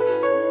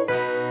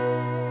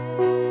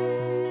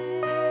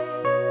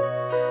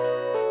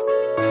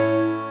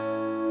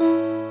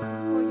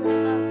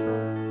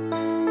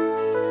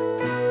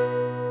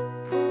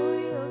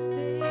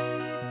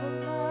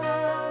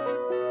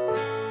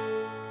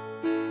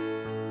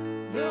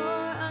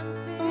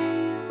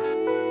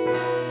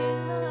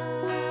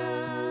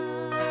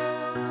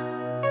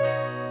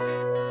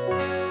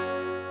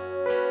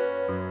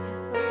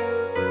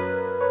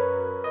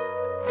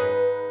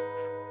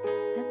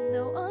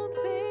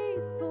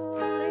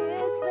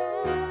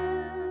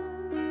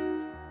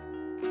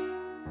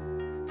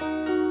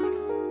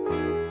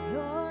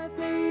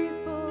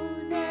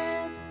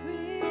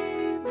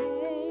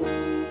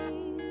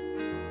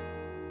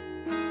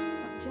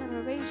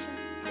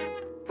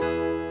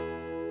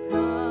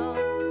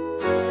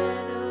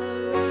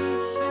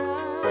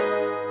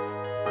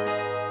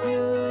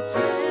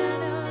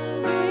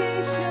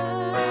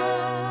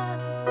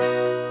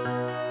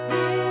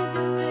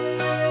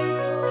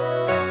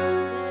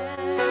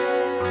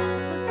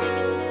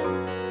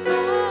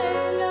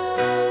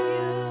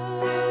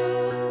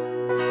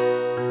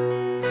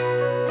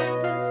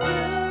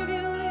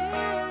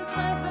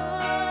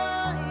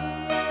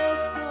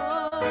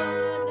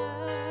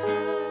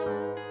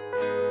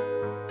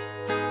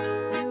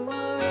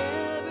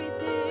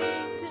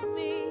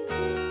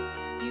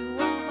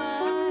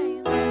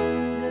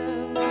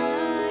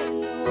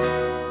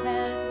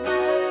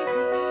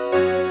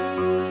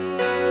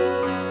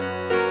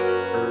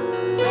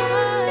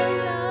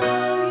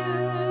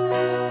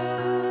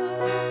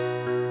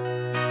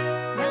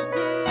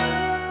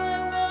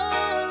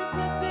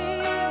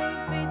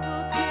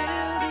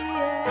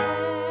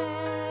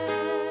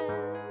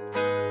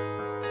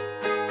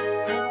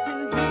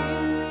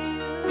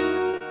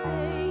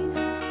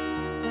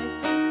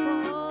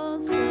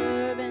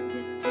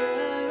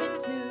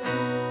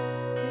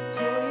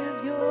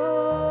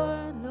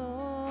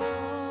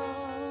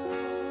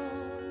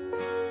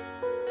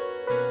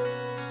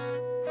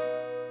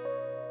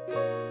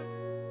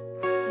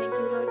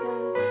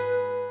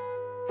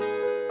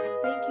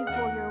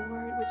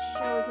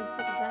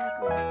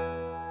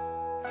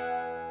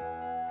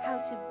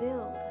to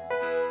build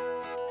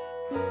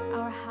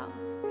our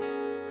house.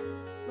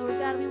 Lord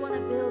God, we want to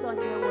build on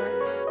your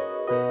word.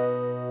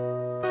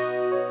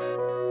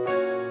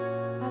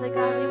 Father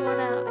God, we want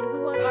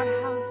our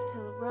house to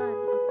run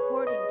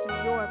according to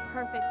your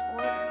perfect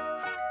order,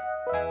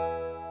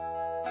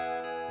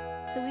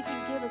 so we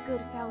can give a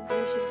good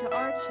foundation to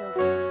our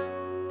children.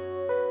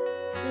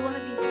 We want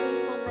to be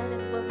faithful men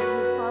and women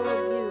who follow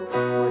you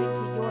according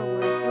to your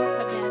word, your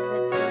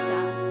commandments, Lord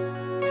God.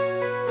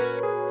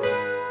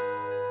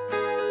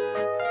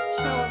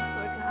 Show us,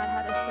 Lord God,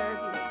 how to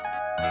serve you,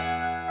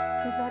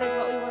 because that is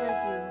what we want to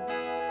do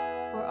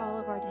for all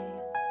of our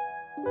days.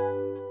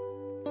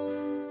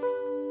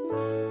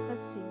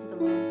 Let's sing to the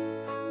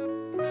Lord.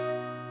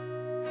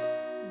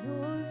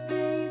 Your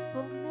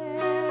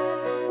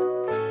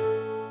faithfulness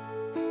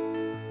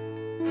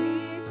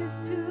reaches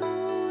to the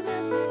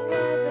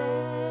heavens.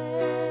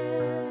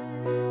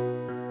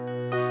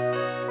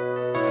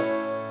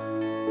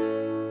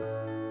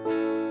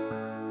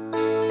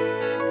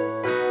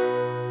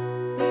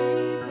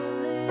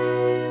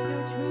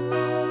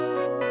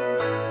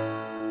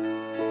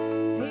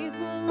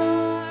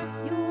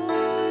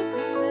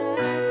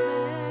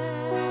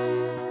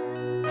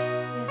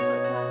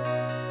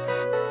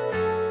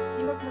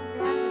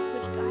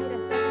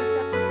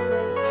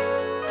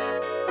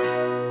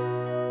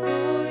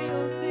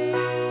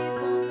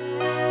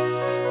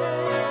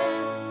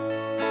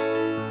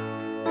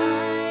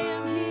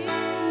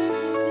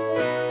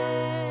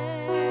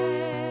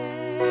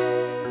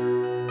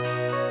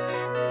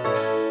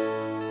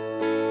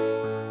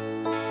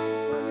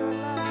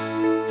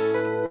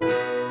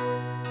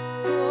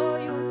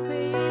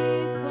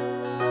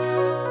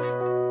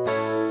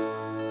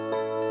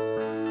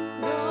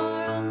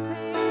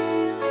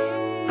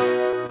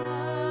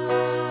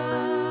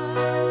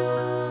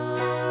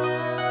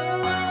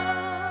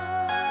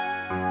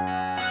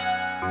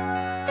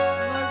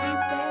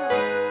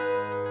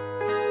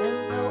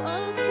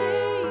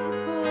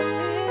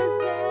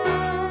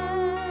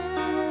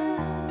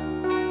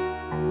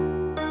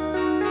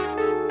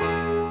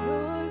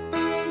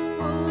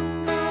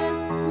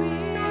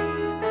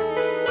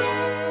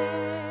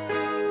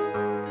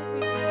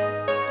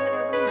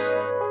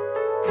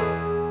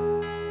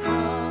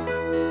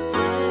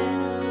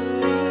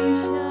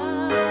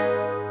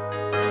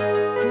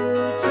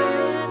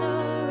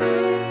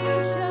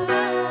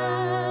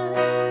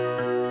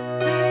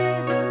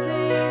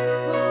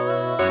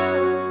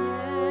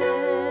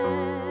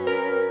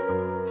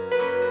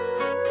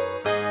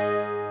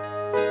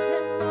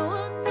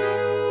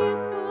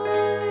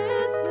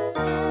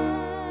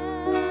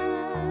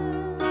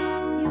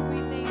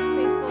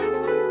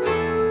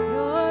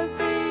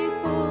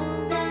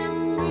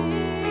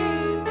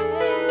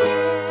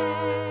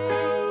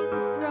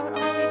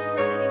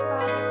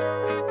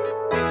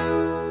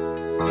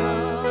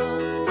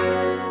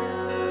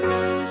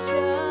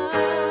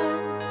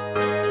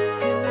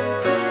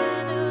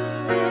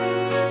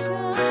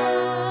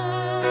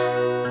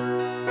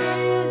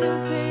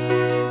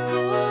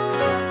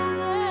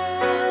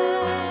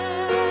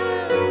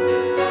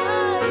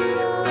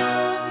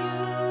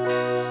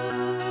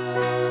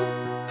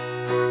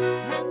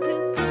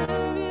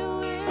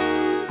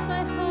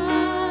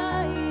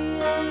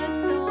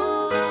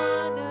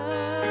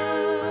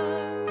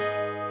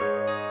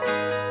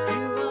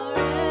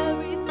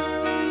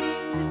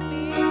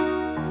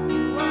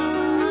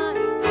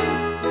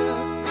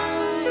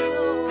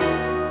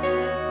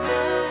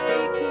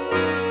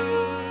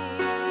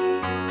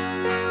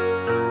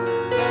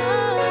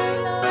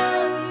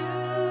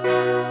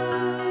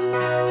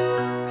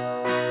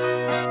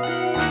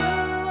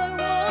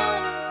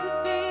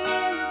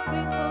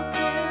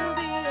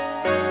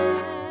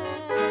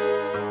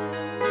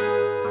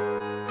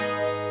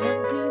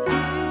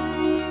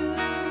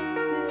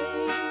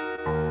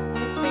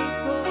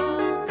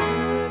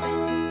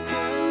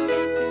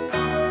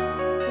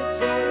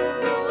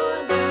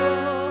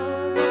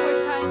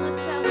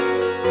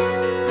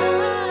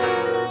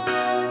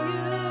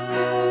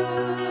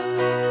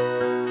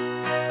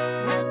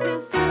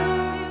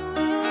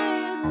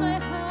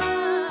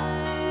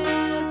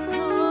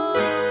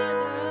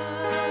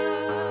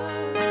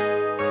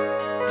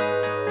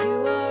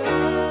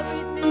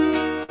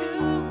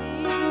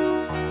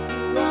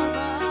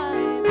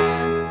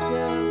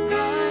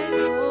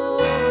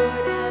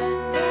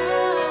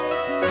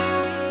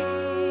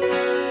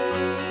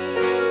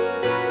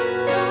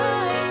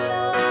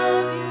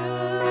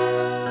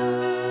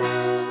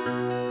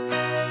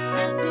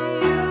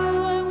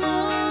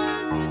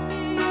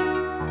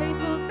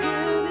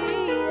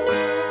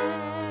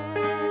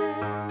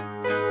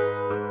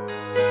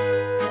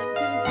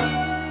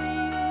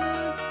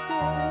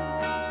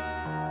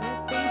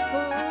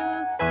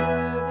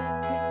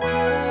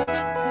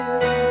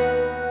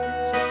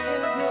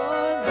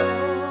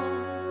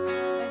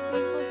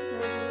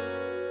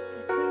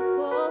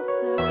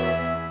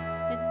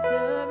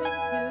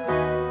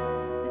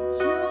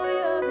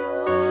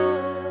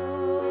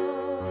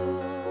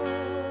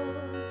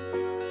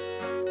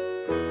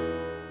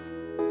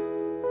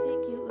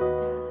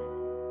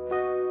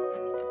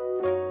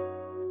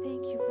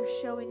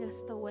 showing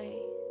us the way.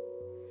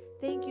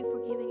 Thank you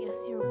for giving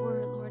us your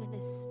word, Lord, and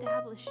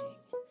establishing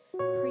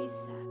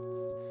precepts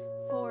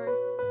for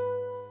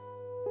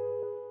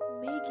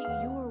making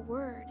your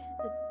word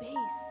the base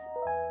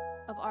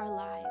of our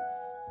lives.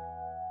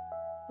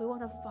 We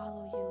want to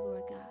follow you,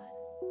 Lord God.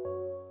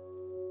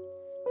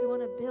 We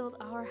want to build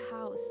our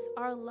house,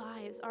 our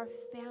lives, our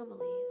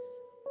families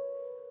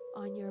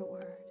on your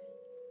word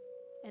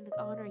and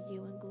honor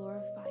you and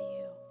glorify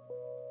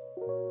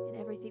you in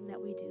everything that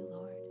we do,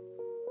 Lord.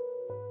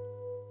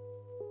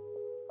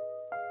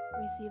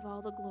 Receive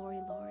all the glory,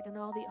 Lord, and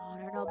all the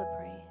honor and all the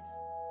praise.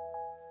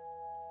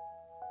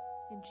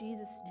 In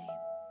Jesus' name.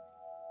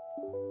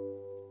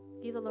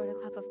 Give the Lord a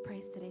clap of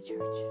praise today,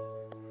 church.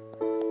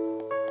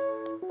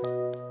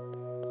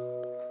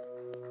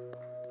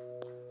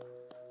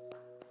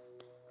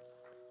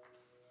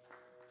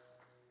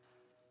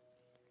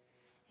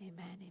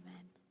 Amen,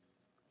 amen.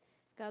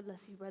 God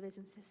bless you, brothers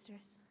and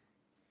sisters.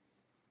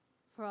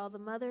 For all the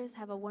mothers,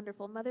 have a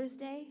wonderful Mother's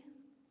Day,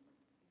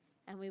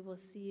 and we will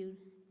see you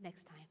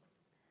next time.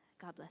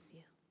 God bless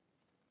you.